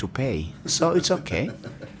money to pay, so it's okay.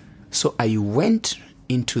 So I went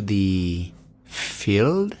into the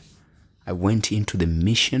field, I went into the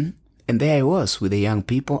mission, and there I was with the young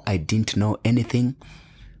people. I didn't know anything,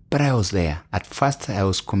 but I was there. At first I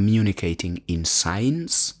was communicating in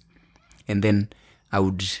signs, and then I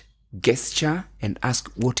would gesture and ask,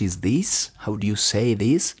 what is this? How do you say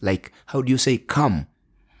this? Like, how do you say come?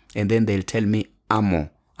 And then they'll tell me amo.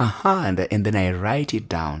 And then I write it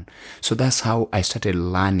down. So that's how I started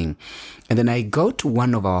learning. And then I go to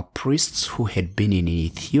one of our priests who had been in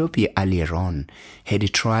Ethiopia earlier on,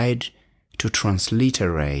 had tried to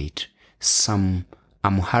transliterate some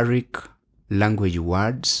Amharic language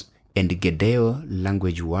words and Gedeo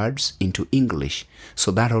language words into English. So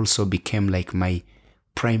that also became like my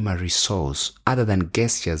primary source. Other than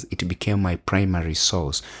gestures, it became my primary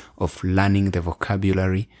source of learning the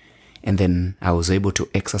vocabulary. And then I was able to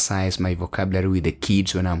exercise my vocabulary with the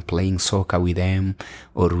kids when I'm playing soccer with them,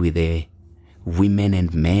 or with the women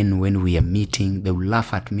and men when we are meeting. They will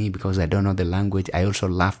laugh at me because I don't know the language. I also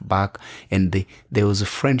laugh back, and there was a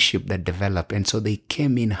friendship that developed, and so they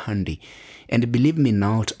came in handy. And believe me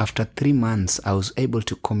not, after 3 months, I was able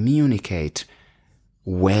to communicate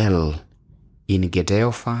well in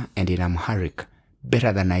Gedeofa and in Amharic,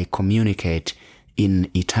 better than I communicate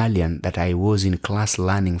in Italian that I was in class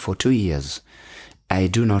learning for 2 years. I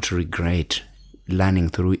do not regret learning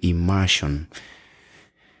through immersion.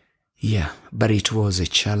 Yeah, but it was a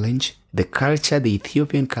challenge. The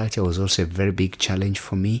Ethiopian culture was also a very big challenge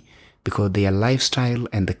for me, because their lifestyle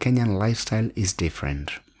and the Kenyan lifestyle is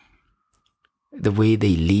different. The way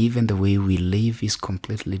they live and the way we live is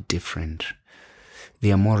completely different.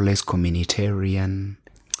 They are more or less communitarian.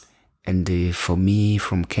 And for me,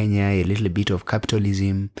 from Kenya, a little bit of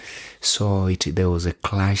capitalism. So there was a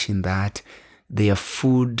clash in that. Their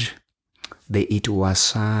food, they eat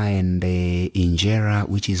wasa and injera,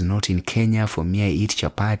 which is not in Kenya. For me, I eat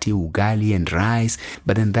chapati, ugali, and rice.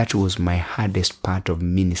 But then that was my hardest part of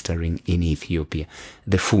ministering in Ethiopia,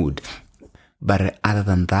 the food. But other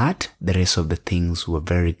than that, the rest of the things were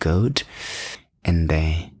very good. And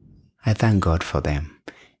I thank God for them.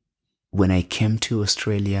 When I came to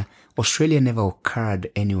Australia, Australia never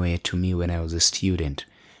occurred anywhere to me when I was a student.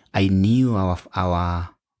 I knew our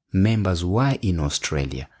members were in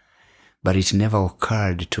Australia, but it never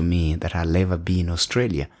occurred to me that I'll ever be in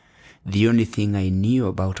Australia. The only thing I knew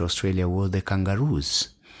about Australia was the kangaroos.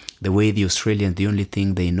 The way the Australians, the only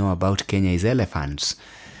thing they know about Kenya is elephants.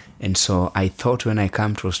 And so I thought when I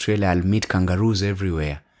come to Australia, I'll meet kangaroos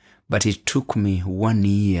everywhere. But it took me 1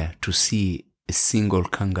 year to see a single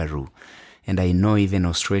kangaroo. And I know even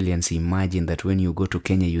Australians imagine that when you go to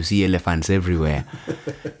Kenya, you see elephants everywhere.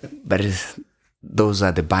 But those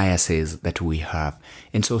are the biases that we have.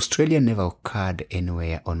 And so Australia never occurred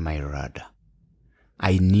anywhere on my radar.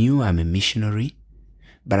 I knew I'm a missionary,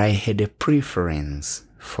 but I had a preference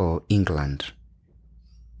for England.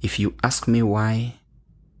 If you ask me why,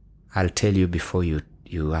 I'll tell you before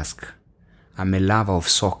you ask. I'm a lover of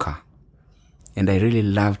soccer, and I really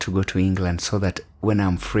love to go to England so that when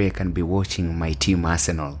I'm free, I can be watching my team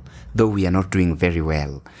Arsenal, though we are not doing very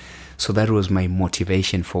well. So that was my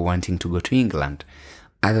motivation for wanting to go to England.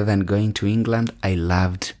 Other than going to England, I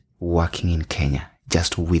loved working in Kenya,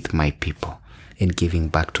 just with my people and giving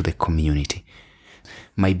back to the community.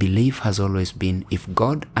 My belief has always been, if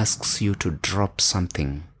God asks you to drop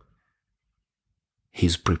something,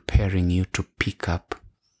 He's preparing you to pick up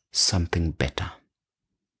something better.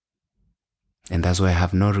 And that's why I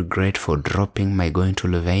have no regret for dropping my going to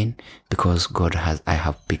Louvain, because I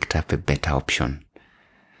have picked up a better option.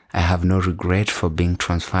 I have no regret for being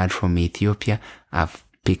transferred from Ethiopia. I've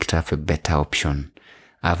picked up a better option.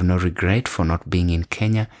 I have no regret for not being in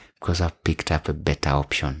Kenya, because I've picked up a better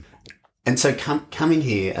option. And so coming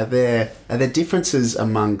here, are there differences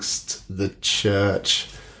amongst the church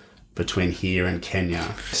between here and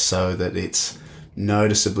Kenya so that it's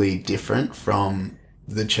noticeably different from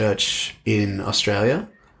the church in Australia?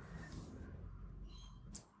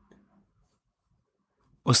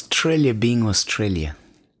 Australia being Australia,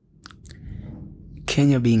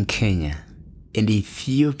 Kenya being Kenya, and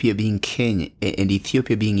Ethiopia being Kenya, and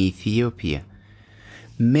Ethiopia being Ethiopia,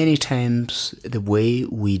 many times the way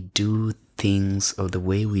we do things or the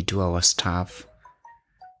way we do our stuff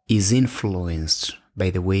is influenced by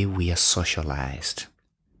the way we are socialized.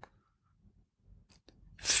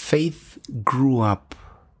 Faith grew up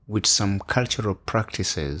with some cultural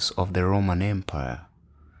practices of the Roman Empire,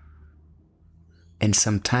 and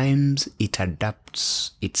sometimes it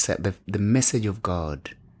adapts itself, the message of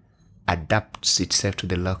God adapts itself to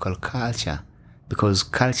the local culture, because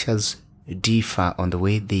cultures differ on the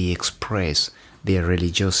way they express their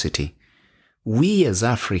religiosity. We as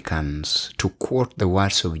Africans, to quote the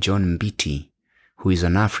words of John Mbiti, who is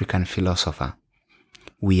an African philosopher,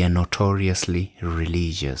 we are notoriously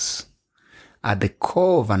religious. At the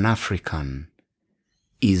core of an African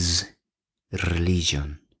is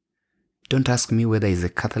religion. Don't ask me whether it's a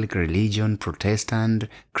Catholic religion, Protestant,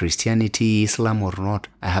 Christianity, Islam or not.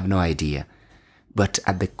 I have no idea. But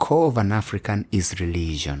at the core of an African is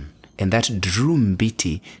religion. And that drew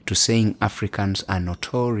Mbiti to saying Africans are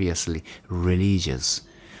notoriously religious.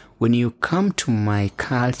 When you come to my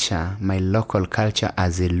culture, my local culture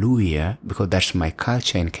as a Luhya, because that's my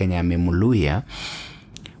culture in Kenya, I'm a Muluhya,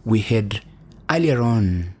 we had earlier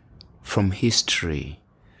on from history,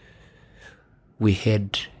 we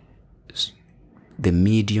had the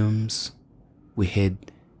mediums, we had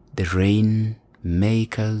the rain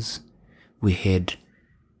makers, we had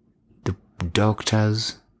the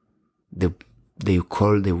doctors,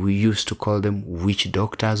 we used to call them witch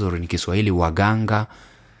doctors, or in Kiswahili waganga,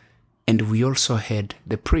 and we also had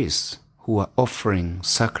the priests who are offering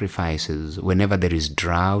sacrifices whenever there is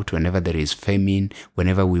drought, whenever there is famine,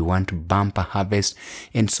 whenever we want to bump a harvest.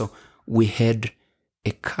 And so we had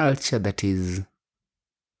a culture that is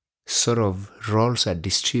sort of roles are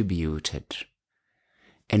distributed.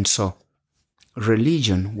 And so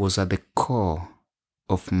religion was at the core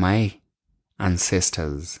of my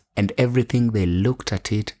ancestors, and everything they looked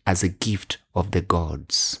at it as a gift of the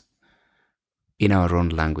gods. In our own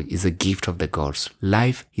language, is a gift of the gods.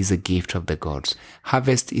 Life is a gift of the gods.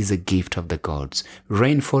 Harvest is a gift of the gods.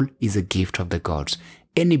 Rainfall is a gift of the gods.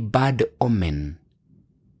 Any bad omen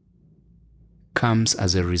comes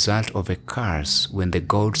as a result of a curse when the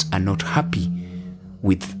gods are not happy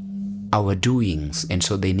with our doings, and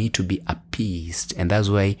so they need to be appeased. And that's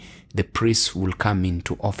why the priests will come in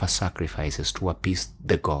to offer sacrifices to appease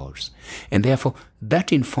the gods. And therefore,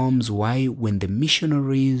 that informs why when the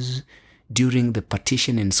missionaries during the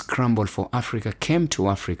partition and scramble for Africa came to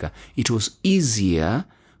Africa, it was easier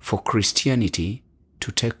for Christianity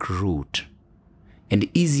to take root and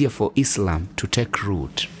easier for Islam to take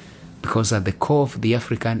root, because at the core of the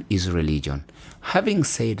African is religion. Having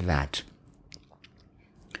said that,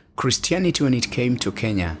 Christianity, when it came to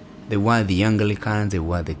Kenya, there were the Anglicans, there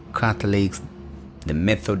were the Catholics, the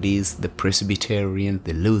Methodists, the Presbyterians,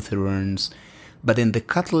 the Lutherans. But then the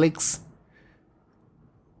Catholics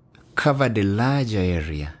covered a larger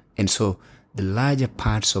area. And so the larger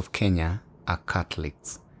parts of Kenya are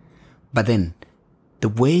Catholics. But then the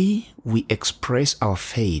way we express our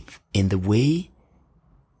faith and the way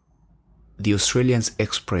the Australians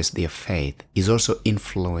express their faith is also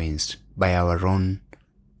influenced by our own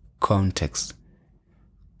context.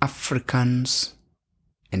 Africans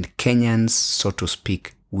and Kenyans, so to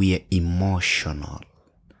speak, we are emotional.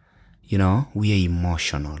 We are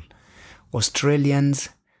emotional. Australians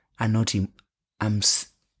are not,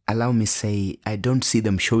 allow me say, I don't see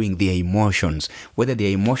them showing their emotions. Whether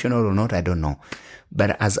they're emotional or not, I don't know.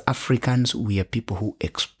 But as Africans, we are people who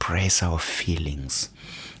express our feelings.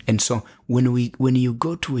 And so when you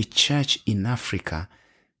go to a church in Africa,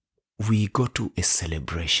 we go to a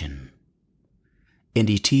celebration. And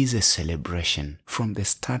it is a celebration. From the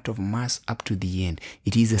start of Mass up to the end,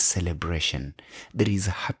 it is a celebration. There is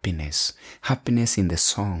happiness. Happiness in the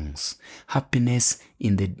songs. Happiness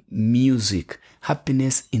in the music.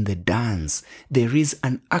 Happiness in the dance. There is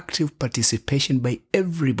an active participation by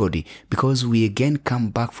everybody, because we again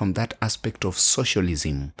come back from that aspect of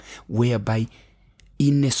socialism, whereby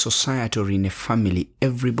in a society or in a family,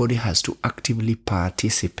 everybody has to actively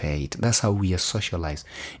participate. That's how we are socialized.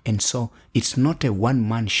 And so it's not a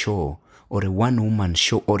one-man show or a one-woman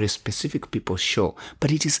show or a specific people's show,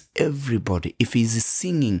 but it is everybody. If he's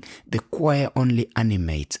singing, the choir only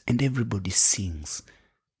animates and everybody sings.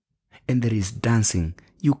 And there is dancing.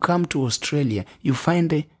 You come to Australia, you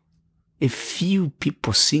find a few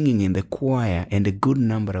people singing in the choir and a good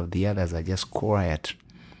number of the others are just quiet.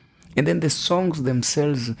 And then the songs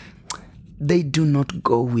themselves, they do not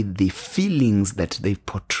go with the feelings that they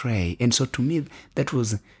portray. And so to me, that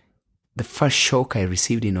was the first shock I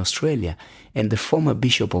received in Australia. And the former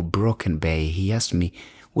Bishop of Broken Bay, he asked me,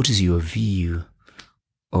 what is your view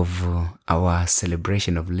of our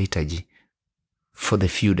celebration of liturgy for the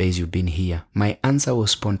few days you've been here? My answer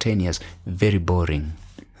was spontaneous, very boring.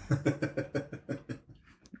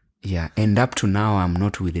 Yeah, and up to now, I'm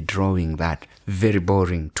not withdrawing that. Very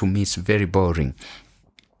boring. To me, it's very boring.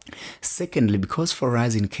 Secondly, because for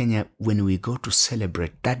us in Kenya, when we go to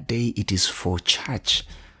celebrate, that day it is for church.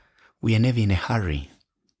 We are never in a hurry.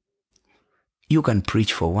 You can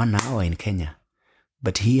preach for 1 hour in Kenya.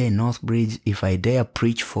 But here in Northbridge, if I dare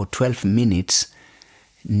preach for 12 minutes,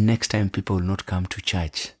 next time people will not come to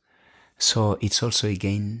church. So it's also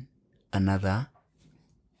again another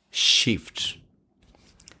shift.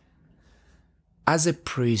 As a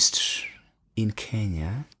priest in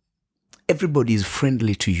Kenya, everybody is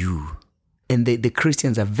friendly to you. And the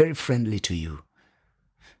Christians are very friendly to you.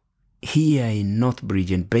 Here in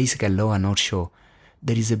Northbridge and basically Lower North Shore,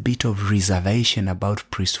 there is a bit of reservation about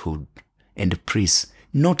priesthood and priests.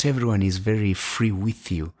 Not everyone is very free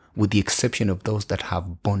with you, with the exception of those that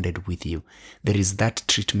have bonded with you. There is that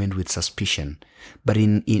treatment with suspicion. But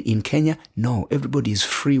in Kenya, no, everybody is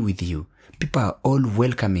free with you. People are all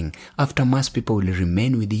welcoming. After Mass, people will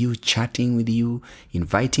remain with you, chatting with you,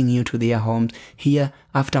 inviting you to their homes. Here,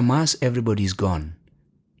 after Mass, everybody is gone.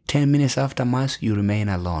 10 minutes after Mass, you remain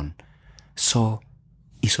alone. So,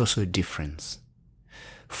 it's also a difference.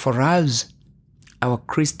 For us, our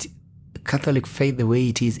Catholic faith, the way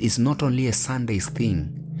it is not only a Sundays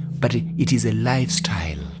thing, but it is a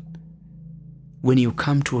lifestyle. When you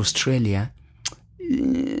come to Australia,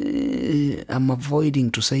 I'm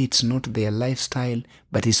avoiding to say it's not their lifestyle,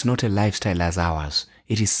 but it's not a lifestyle as ours.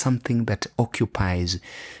 It is something that occupies,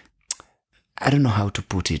 I don't know how to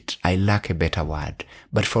put it. I lack a better word.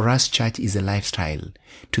 But for us, church is a lifestyle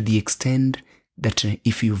to the extent that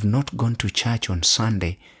if you've not gone to church on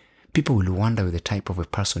Sunday, people will wonder the type of a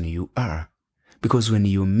person you are. Because when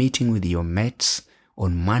you're meeting with your mates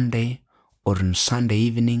on Monday or on Sunday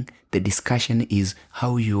evening, the discussion is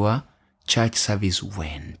how your church service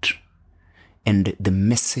went. And the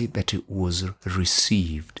message that it was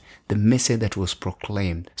received, the message that was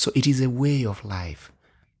proclaimed. So it is a way of life.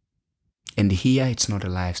 And here it's not a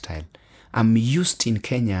lifestyle. I'm used in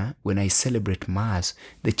Kenya, when I celebrate Mass,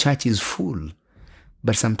 the church is full.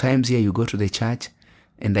 But sometimes here you go to the church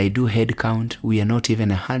and I do head count, we are not even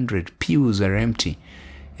 100. Pews are empty.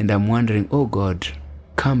 And I'm wondering, oh God,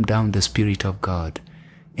 calm down the Spirit of God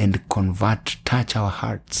and touch our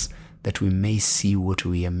hearts that we may see what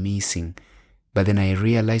we are missing. But then I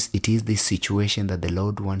realize it is this situation that the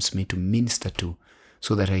Lord wants me to minister to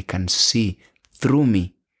so that I can see through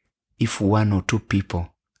me, if 1 or 2 people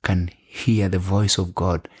can hear the voice of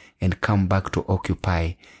God and come back to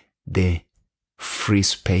occupy the free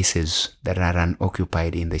spaces that are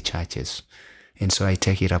unoccupied in the churches. And so I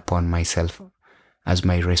take it upon myself as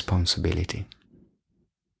my responsibility.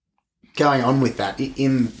 Going on with that,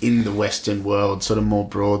 in the Western world, sort of more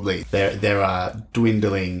broadly, there are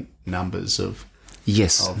dwindling numbers of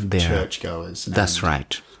churchgoers. That's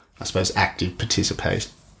right. I suppose active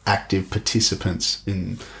participants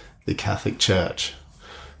in the Catholic Church.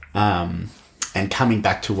 And coming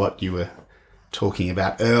back to what you were talking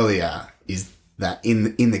about earlier, is that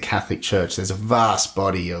in the Catholic Church, there's a vast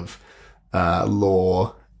body of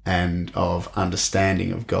law and of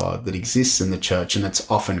understanding of God that exists in the church, and it's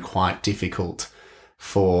often quite difficult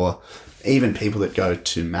for even people that go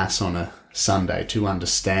to Mass on a Sunday to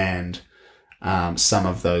understand some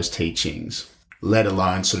of those teachings, let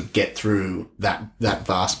alone sort of get through that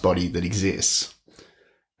vast body that exists.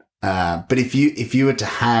 But if you were to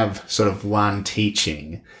have sort of one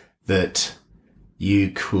teaching that you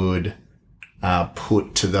could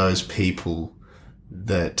put to those people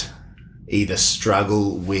that either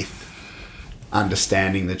struggle with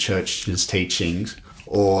understanding the church's teachings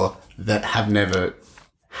or that have never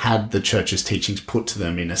had the church's teachings put to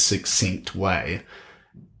them in a succinct way,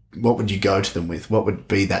 what would you go to them with? What would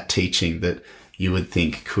be that teaching that you would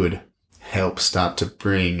think could help start to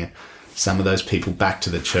bring some of those people back to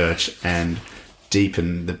the church and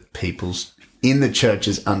deepen the people's in the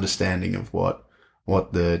church's understanding of what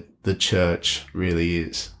the church really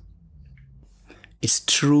is? It's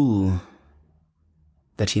true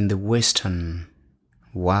that in the Western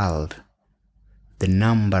world, the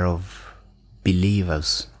number of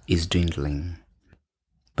believers is dwindling.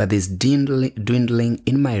 But this dwindling,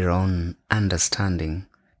 in my own understanding,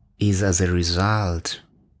 is as a result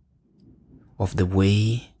of the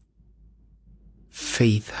way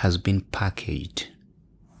faith has been packaged.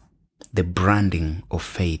 The branding of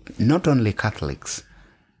faith, not only Catholics,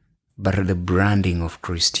 but the branding of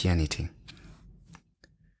Christianity.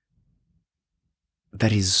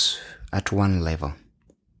 That is at one level.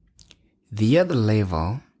 The other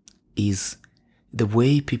level is the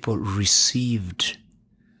way people received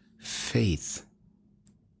faith.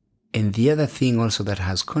 And the other thing also that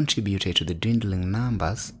has contributed to the dwindling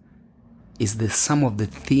numbers is some of the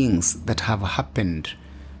things that have happened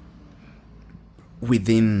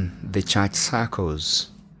within the church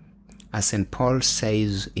circles. As St. Paul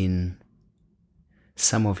says in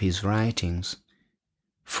some of his writings,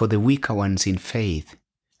 for the weaker ones in faith,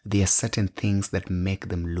 there are certain things that make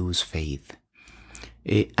them lose faith.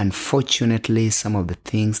 Unfortunately, some of the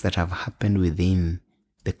things that have happened within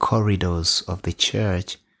the corridors of the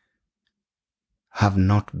church have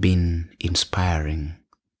not been inspiring,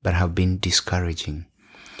 but have been discouraging.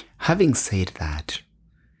 Having said that,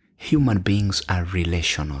 human beings are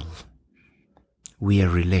relational. We are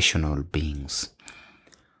relational beings.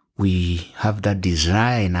 We have that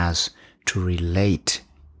desire in us to relate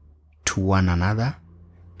to one another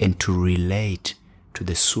and to relate to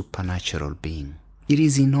the supernatural being. It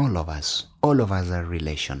is in all of us. All of us are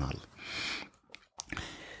relational.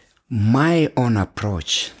 My own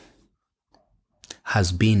approach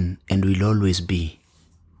has been and will always be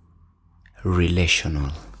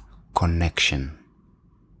relational connection.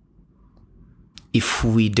 If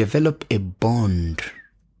we develop a bond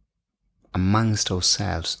amongst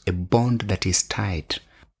ourselves, a bond that is tight,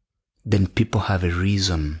 then people have a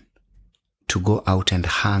reason to go out and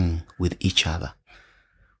hang with each other.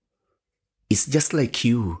 It's just like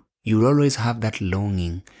you always have that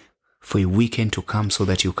longing for a weekend to come so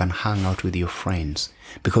that you can hang out with your friends,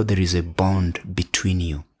 because there is a bond between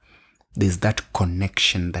you. There's that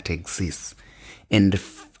connection that exists. And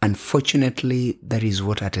unfortunately, that is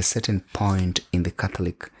what at a certain point in the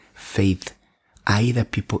Catholic faith, either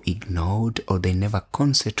people ignored or they never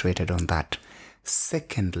concentrated on that.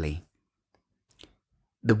 Secondly,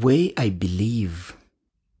 the way I believe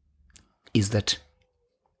is that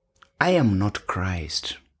I am not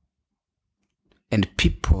Christ, and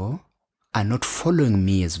people are not following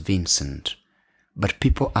me as Vincent, but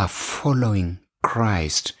people are following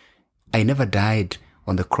Christ. I never died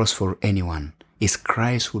on the cross for anyone. It's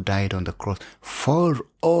Christ who died on the cross for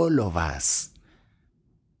all of us.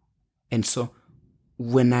 And so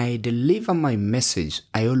when I deliver my message,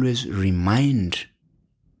 I always remind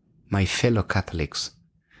my fellow Catholics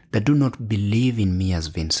that do not believe in me as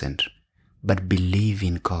Vincent, but believe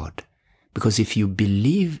in God. Because if you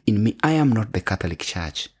believe in me, I am not the Catholic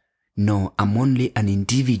Church. No, I'm only an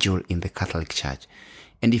individual in the Catholic Church.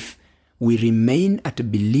 And if we remain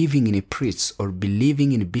at believing in priests or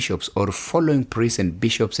believing in bishops or following priests and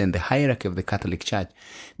bishops and the hierarchy of the Catholic Church,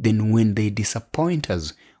 then when they disappoint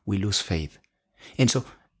us, we lose faith. And so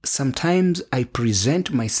sometimes I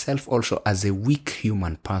present myself also as a weak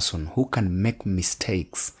human person who can make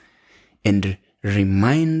mistakes and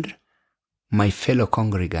remind my fellow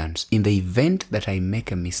congregants in the event that I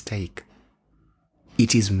make a mistake.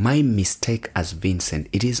 It is my mistake as Vincent.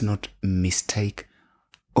 It is not a mistake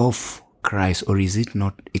of Christ, or is it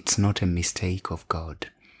not? It's not a mistake of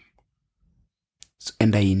God.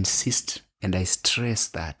 And I insist and I stress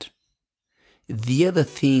that. The other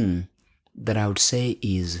thing that I would say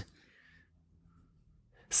is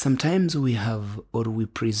sometimes we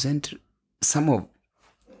present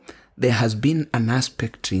there has been an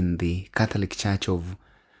aspect in the Catholic Church of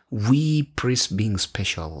we priests being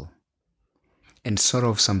special. And sort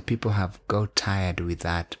of some people have got tired with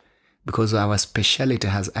that because our speciality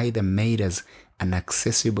has either made us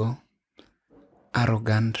inaccessible,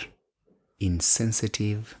 arrogant,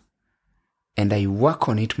 insensitive, and I work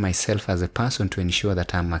on it myself as a person to ensure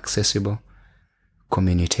that I'm accessible,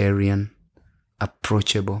 communitarian,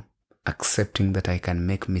 approachable, accepting that I can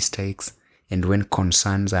make mistakes, and when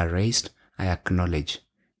concerns are raised, I acknowledge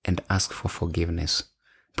and ask for forgiveness,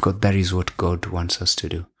 because that is what God wants us to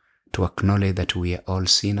do, to acknowledge that we are all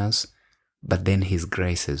sinners, but then His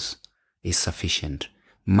graces is sufficient.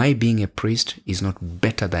 My being a priest is not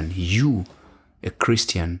better than you, a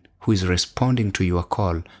Christian who is responding to your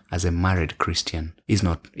call as a married Christian. It's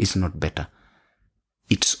not better.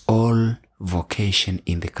 It's all vocation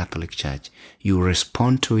in the Catholic Church. You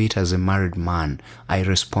respond to it as a married man. I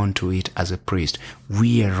respond to it as a priest.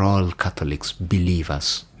 We are all Catholics,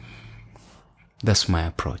 believers. That's my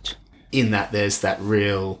approach. In that there's that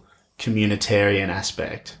real communitarian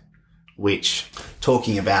aspect, which,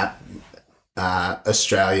 talking about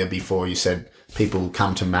Australia before, you said people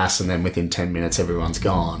come to Mass and then within 10 minutes everyone's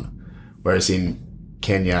gone. Whereas in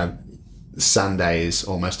Kenya, Sunday is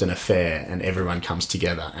almost an affair and everyone comes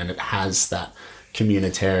together and it has that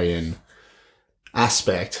communitarian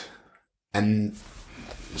aspect. And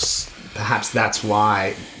perhaps that's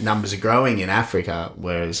why numbers are growing in Africa,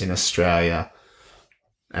 whereas in Australia,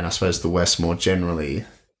 and I suppose the West more generally,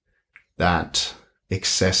 that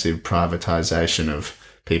excessive privatisation of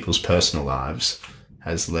people's personal lives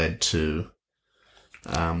has led to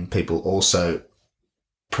people also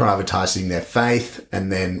privatising their faith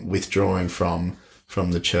and then withdrawing from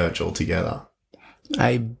the church altogether.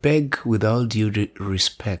 I beg with all due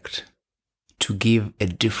respect to give a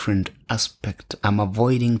different aspect. I'm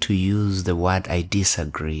avoiding to use the word I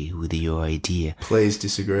disagree with your idea. Please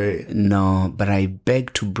disagree. No, but I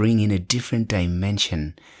beg to bring in a different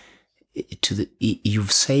dimension to you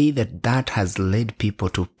say that has led people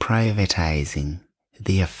to privatizing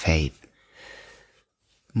their faith.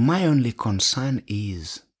 My only concern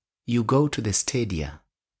is you go to the stadia,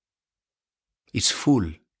 it's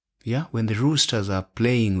full. Yeah, when the Roosters are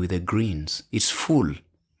playing with the Greens, it's full.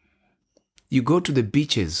 You go to the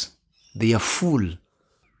beaches, they are full.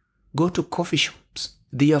 Go to coffee shops,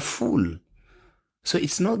 they are full. So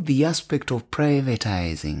it's not the aspect of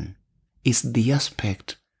privatizing, it's the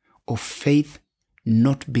aspect of faith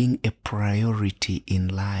not being a priority in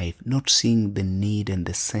life, not seeing the need and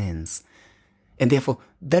the sense. And therefore,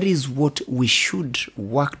 that is what we should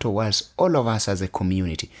work towards, all of us as a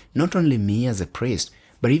community, not only me as a priest,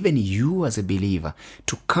 but even you as a believer,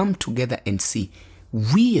 to come together and see,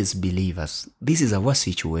 we as believers, this is our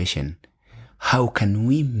situation. How can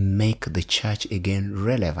we make the church again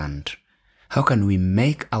relevant? How can we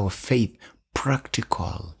make our faith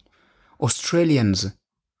practical? Australians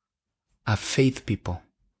are faith people.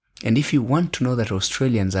 And if you want to know that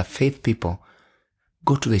Australians are faith people,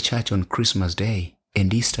 go to the church on Christmas Day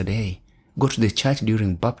and Easter Day. Go to the church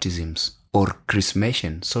during baptisms or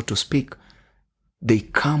chrismation, so to speak. They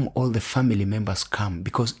come, all the family members come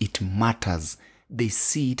because it matters. They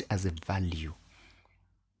see it as a value.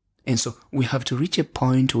 And so we have to reach a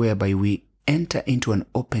point whereby we enter into an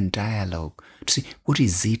open dialogue to see what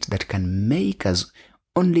is it that can make us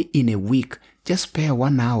only in a week just spare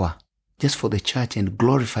 1 hour just for the church and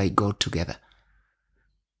glorify God together.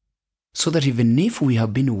 So that even if we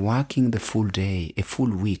have been working the full day, a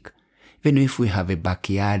full week, even if we have a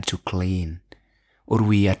backyard to clean, or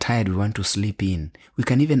we are tired, we want to sleep in, we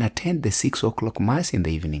can even attend the 6 o'clock Mass in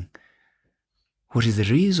the evening. What is the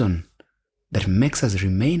reason that makes us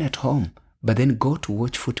remain at home, but then go to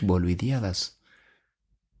watch football with the others?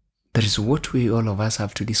 That is what we, all of us,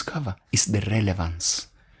 have to discover, is the relevance.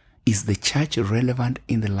 Is the church relevant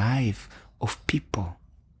in the life of people?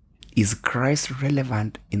 Is Christ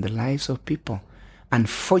relevant in the lives of people?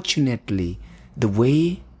 Unfortunately, the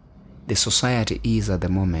way the society is at the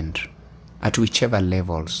moment, at whichever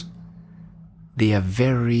levels, there are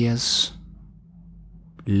various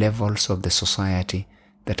levels of the society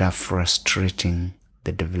that are frustrating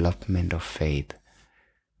the development of faith.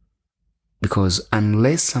 Because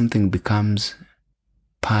unless something becomes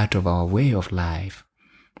part of our way of life,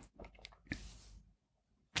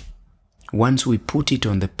 once we put it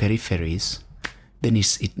on the peripheries, then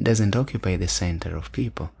it doesn't occupy the center of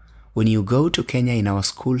people. When you go to Kenya, in our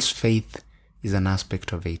schools, faith is an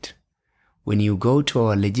aspect of it. When you go to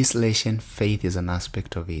our legislation, faith is an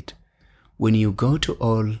aspect of it. When you go to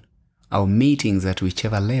all our meetings at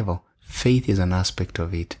whichever level, faith is an aspect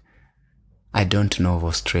of it. I don't know of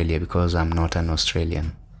Australia because I'm not an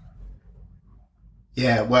Australian.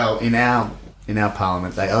 Yeah, well, in our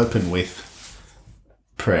parliament, they open with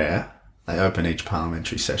prayer. They open each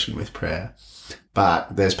parliamentary session with prayer.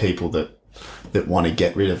 But there's people that want to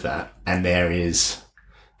get rid of that. And there is,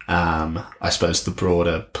 I suppose, the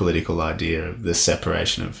broader political idea of the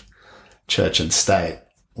separation of church and state,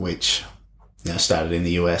 which started in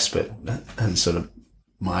the US but has sort of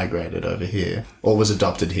migrated over here, or was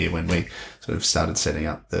adopted here when we sort of started setting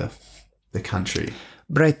up the country.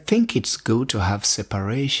 But I think it's good to have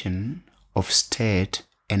separation of state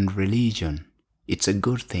and religion. It's a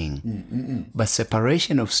good thing. But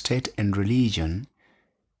separation of state and religion,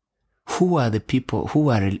 who are the people? Who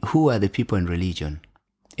are the people in religion,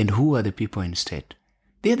 and who are the people in state?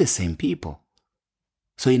 They're the same people.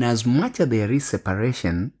 So, in as much as there is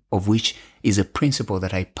separation, of which is a principle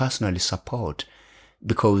that I personally support,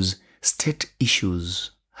 because state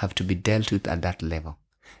issues have to be dealt with at that level.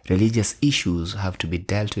 Religious issues have to be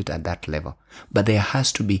dealt with at that level. But there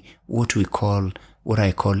has to be what I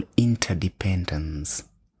call interdependence,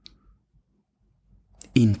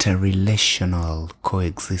 interrelational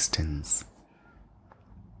coexistence.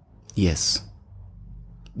 Yes.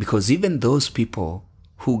 Because even those people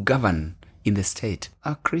who govern in the state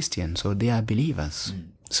are Christians, or they are believers.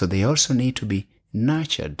 So they also need to be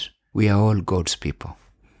nurtured. We are all God's people.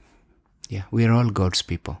 Yeah, we are all God's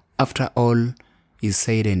people. After all is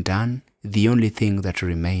said and done, the only thing that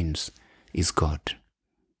remains is God.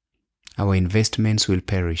 Our investments will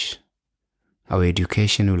perish. Our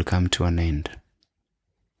education will come to an end.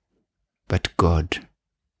 But God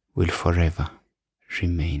will forever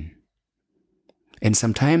remain. And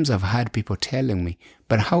sometimes I've had people telling me,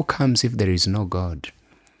 but how comes if there is no God?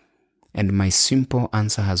 And my simple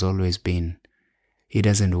answer has always been, it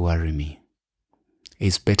doesn't worry me.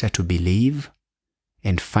 It's better to believe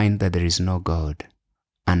and find that there is no God,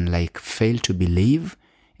 unlike fail to believe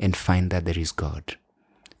and find that there is God.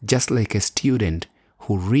 Just like a student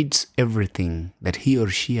who reads everything that he or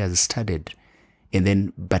she has studied,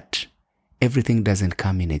 but everything doesn't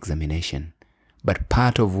come in examination. But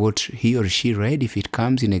part of what he or she read, if it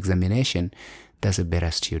comes in examination, that's a better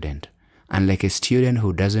student. Unlike a student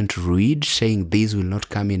who doesn't read, saying these will not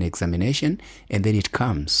come in examination, and then it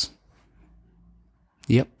comes.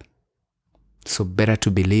 Yep. So better to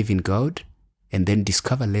believe in God and then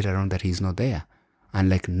discover later on that He's not there.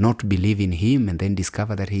 Unlike not believe in Him and then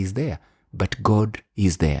discover that He is there. But God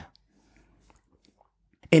is there.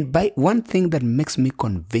 And by one thing that makes me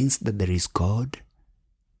convinced that there is God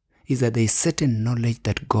is that there is certain knowledge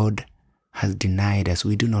that God has denied us.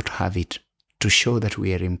 We do not have it, to show that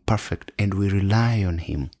we are imperfect and we rely on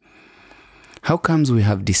Him. How comes we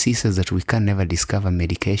have diseases that we can never discover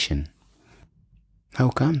medication? How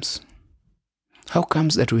comes? How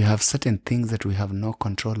comes that we have certain things that we have no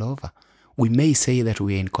control over? We may say that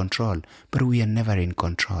we are in control, but we are never in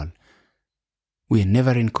control. We are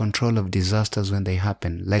never in control of disasters when they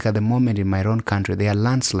happen. Like at the moment in my own country, there are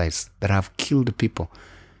landslides that have killed people.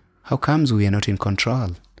 How comes we are not in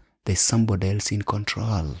control? There's somebody else in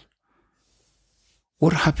control.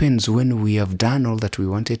 What happens when we have done all that we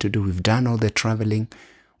wanted to do? We've done all the traveling,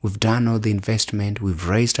 we've done all the investment, we've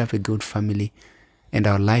raised up a good family, and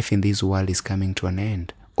our life in this world is coming to an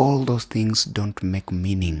end. All those things don't make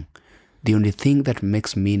meaning. The only thing that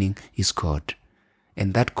makes meaning is God.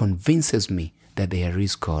 And that convinces me that there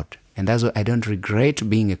is God. And that's why I don't regret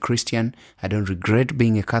being a Christian. I don't regret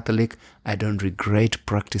being a Catholic. I don't regret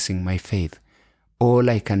practicing my faith. All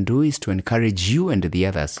I can do is to encourage you and the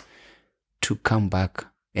others to come back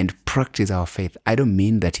and practice our faith. I don't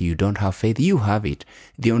mean that you don't have faith. You have it.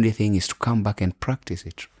 The only thing is to come back and practice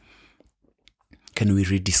it. Can we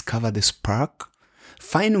rediscover the spark?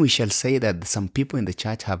 Fine, we shall say that some people in the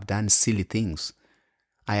church have done silly things.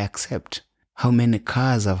 I accept. How many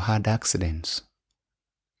cars have had accidents?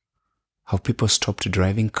 Have people stopped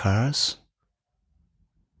driving cars?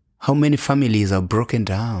 How many families are broken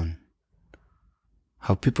down?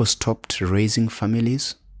 How people stopped raising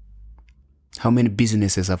families. How many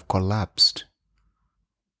businesses have collapsed.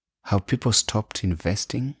 How people stopped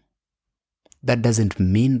investing. That doesn't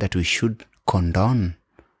mean that we should condone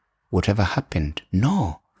whatever happened.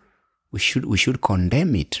 No, we should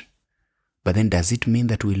condemn it. But then does it mean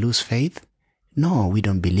that we lose faith? No, we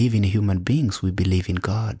don't believe in human beings. We believe in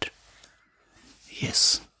God.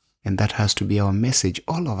 Yes, and that has to be our message,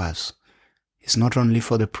 all of us. It's not only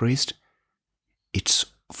for the priest, it's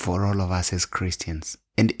for all of us as Christians.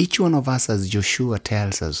 And each one of us, as Joshua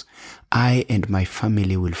tells us, I and my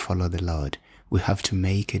family will follow the Lord. We have to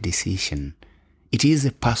make a decision. It is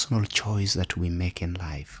a personal choice that we make in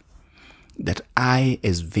life. That I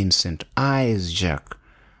as Vincent, I as Jack,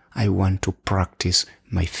 I want to practice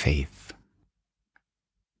my faith.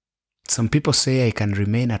 Some people say I can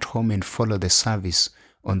remain at home and follow the service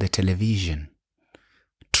on the television.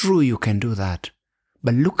 True, you can do that.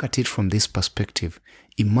 But look at it from this perspective.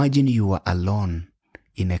 Imagine you were alone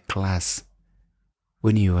in a class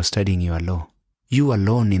when you were studying your law. You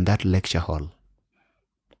alone in that lecture hall.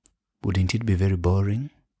 Wouldn't it be very boring?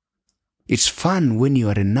 It's fun when you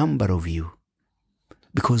are a number of you.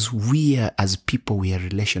 Because we are, as people, we are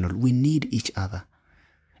relational. We need each other.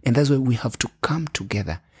 And that's why we have to come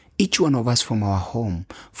together. Each one of us from our home,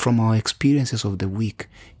 from our experiences of the week,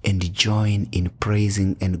 and join in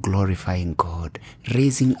praising and glorifying God,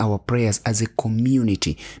 raising our prayers as a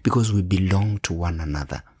community because we belong to one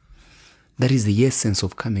another. That is the essence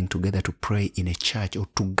of coming together to pray in a church or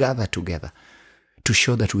to gather together, to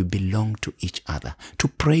show that we belong to each other, to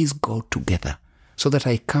praise God together, so that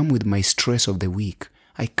I come with my stress of the week,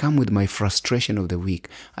 I come with my frustration of the week,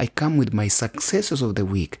 I come with my successes of the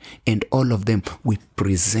week, and all of them we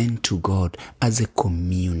present to God as a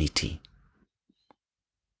community.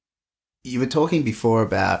 You were talking before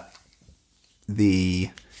about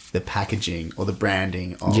the packaging or the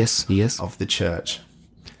branding of, yes. of the church.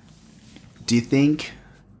 Do you think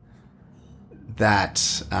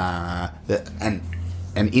that and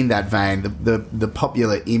in that vein, the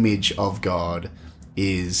popular image of God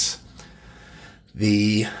is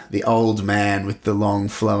the old man with the long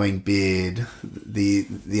flowing beard,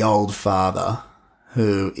 the old father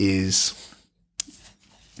who is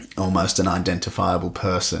almost an identifiable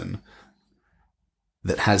person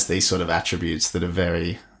that has these sort of attributes that are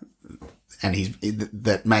very, and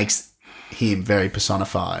that makes him very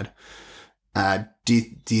personified. Do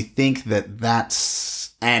you think that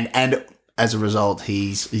that's and as a result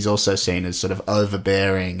he's also seen as sort of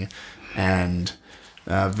overbearing and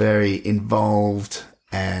very involved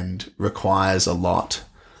and requires a lot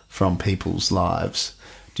from people's lives?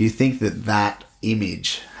 Do you think that that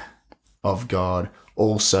image of God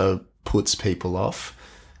also puts people off,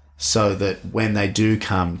 so that when they do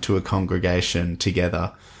come to a congregation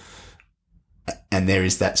together and there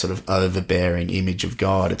is that sort of overbearing image of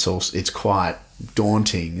God, it's quite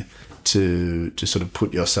daunting to sort of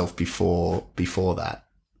put yourself before that?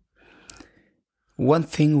 One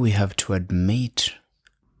thing we have to admit,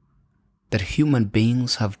 that human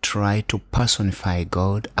beings have tried to personify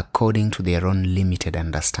God according to their own limited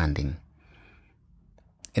understanding.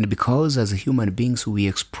 And because as human beings we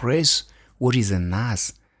express what is in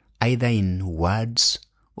us, either in words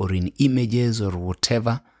or in images or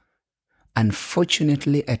whatever,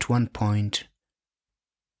 unfortunately at one point,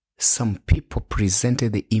 some people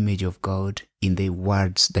presented the image of God in the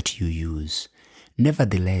words that you use.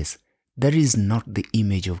 Nevertheless, that is not the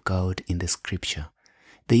image of God in the scripture.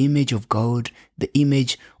 The image of God, the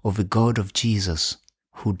image of the God of Jesus,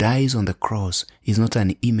 who dies on the cross, is not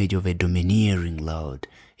an image of a domineering Lord.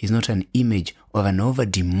 Is not an image of an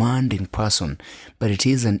over-demanding person, but it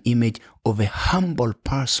is an image of a humble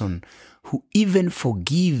person who even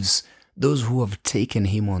forgives those who have taken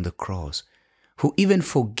him on the cross, who even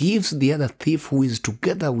forgives the other thief who is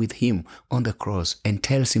together with him on the cross and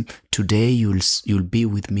tells him, today you'll be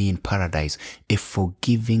with me in paradise. A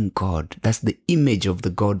forgiving God. That's the image of the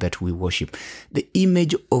God that we worship. The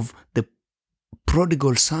image of the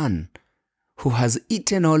prodigal son who has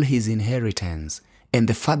eaten all his inheritance, and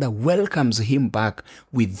the father welcomes him back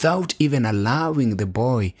without even allowing the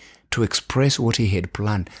boy to express what he had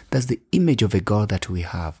planned. That's the image of a God that we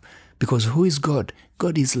have. Because who is God?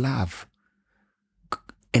 God is love.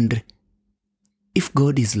 And if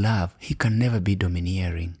God is love, he can never be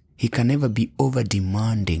domineering. He can never be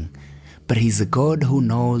over-demanding. But he's a God who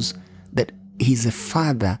knows that he's a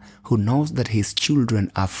father who knows that his children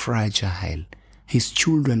are fragile. His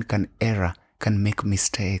children can err, can make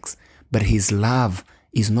mistakes. But his love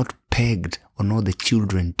is not pegged on all the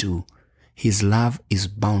children do. His love is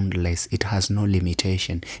boundless. It has no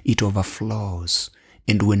limitation. It overflows.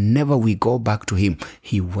 And whenever we go back to him,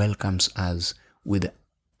 he welcomes us with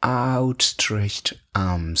outstretched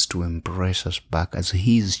arms to embrace us back as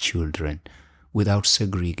his children without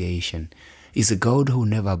segregation. He's a God who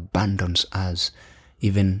never abandons us,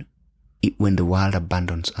 even when the world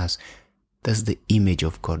abandons us. That's the image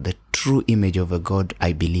of God, the true image of a God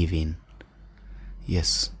I believe in.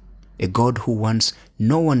 Yes, a God who wants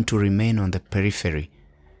no one to remain on the periphery.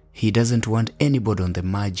 He doesn't want anybody on the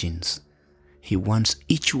margins. He wants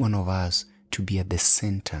each one of us to be at the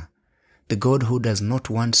center. The God who does not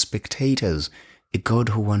want spectators, a God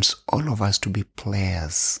who wants all of us to be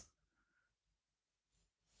players.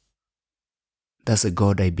 That's the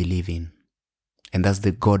God I believe in. And that's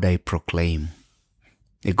the God I proclaim.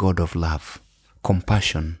 A God of love,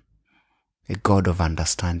 compassion, a God of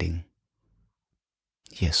understanding.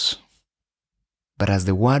 Yes. But as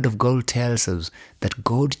the Word of God tells us, that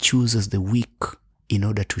God chooses the weak in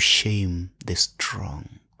order to shame the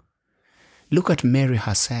strong. Look at Mary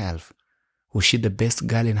herself. Was she the best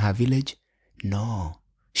girl in her village? No.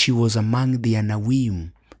 She was among the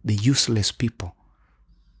Anawim, the useless people.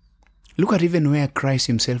 Look at even where Christ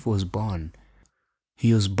himself was born.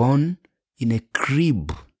 He was born in a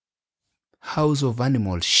crib, house of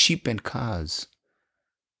animals, sheep and cows.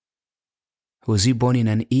 Was he born in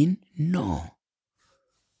an inn? No.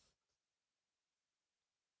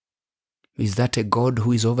 Is that a God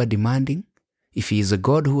who is over-demanding? If he is a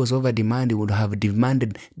God who was over-demanding, he would have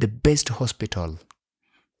demanded the best hospital.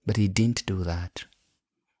 But he didn't do that.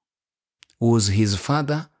 Was his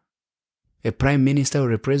father a prime minister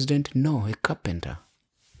or a president? No, a carpenter.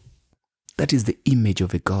 That is the image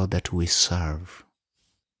of a God that we serve.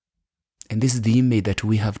 And this is the image that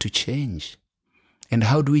we have to change. And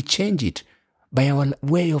how do we change it? By our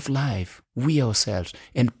way of life, we ourselves.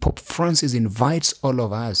 And Pope Francis invites all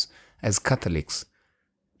of us as Catholics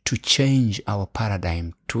to change our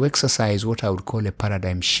paradigm, to exercise what I would call a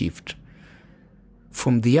paradigm shift.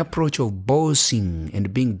 From the approach of bossing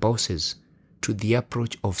and being bosses to the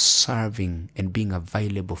approach of serving and being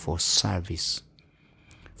available for service.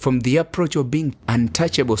 From the approach of being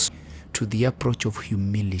untouchables to the approach of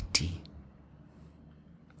humility.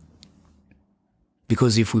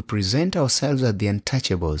 Because if we present ourselves as the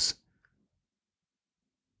untouchables,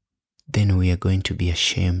 then we are going to be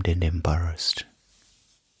ashamed and embarrassed.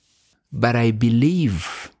 But I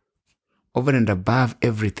believe, over and above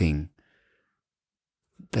everything,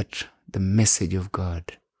 that the message of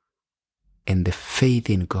God and the faith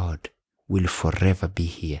in God will forever be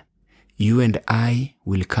here. You and I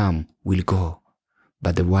will come, will go,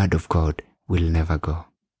 but the word of God will never go.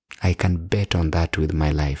 I can bet on that with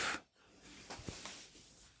my life.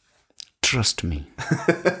 Trust me.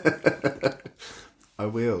 I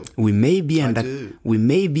will. We may be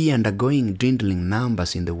undergoing dwindling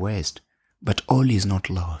numbers in the West, but all is not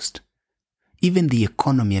lost. Even the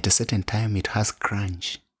economy at a certain time, it has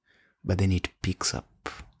crunch, but then it picks up.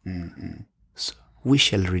 Mm-mm. So we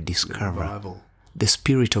shall rediscover. Revival. The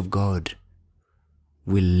Spirit of God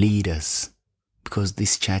will lead us, because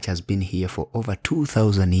this church has been here for over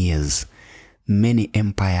 2,000 years. Many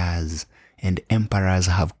empires and emperors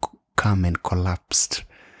have come and collapsed,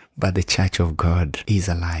 but the church of God is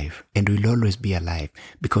alive and will always be alive,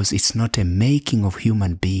 because it's not a making of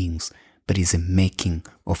human beings, but it's a making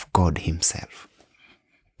of God himself.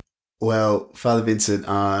 Well, Father Vincent,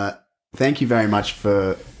 thank you very much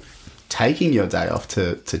for taking your day off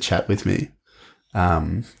to chat with me.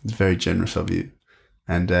 It's very generous of you,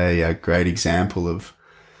 and a great example of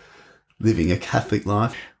living a Catholic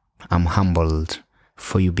life. I'm humbled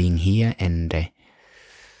for you being here, and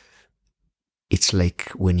it's like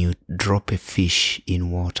when you drop a fish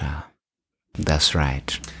in water. That's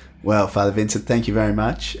right. Well, Father Vincent, thank you very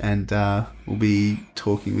much, and we'll be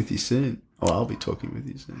talking with you soon. Or I'll be talking with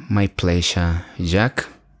you soon. My pleasure, Jack.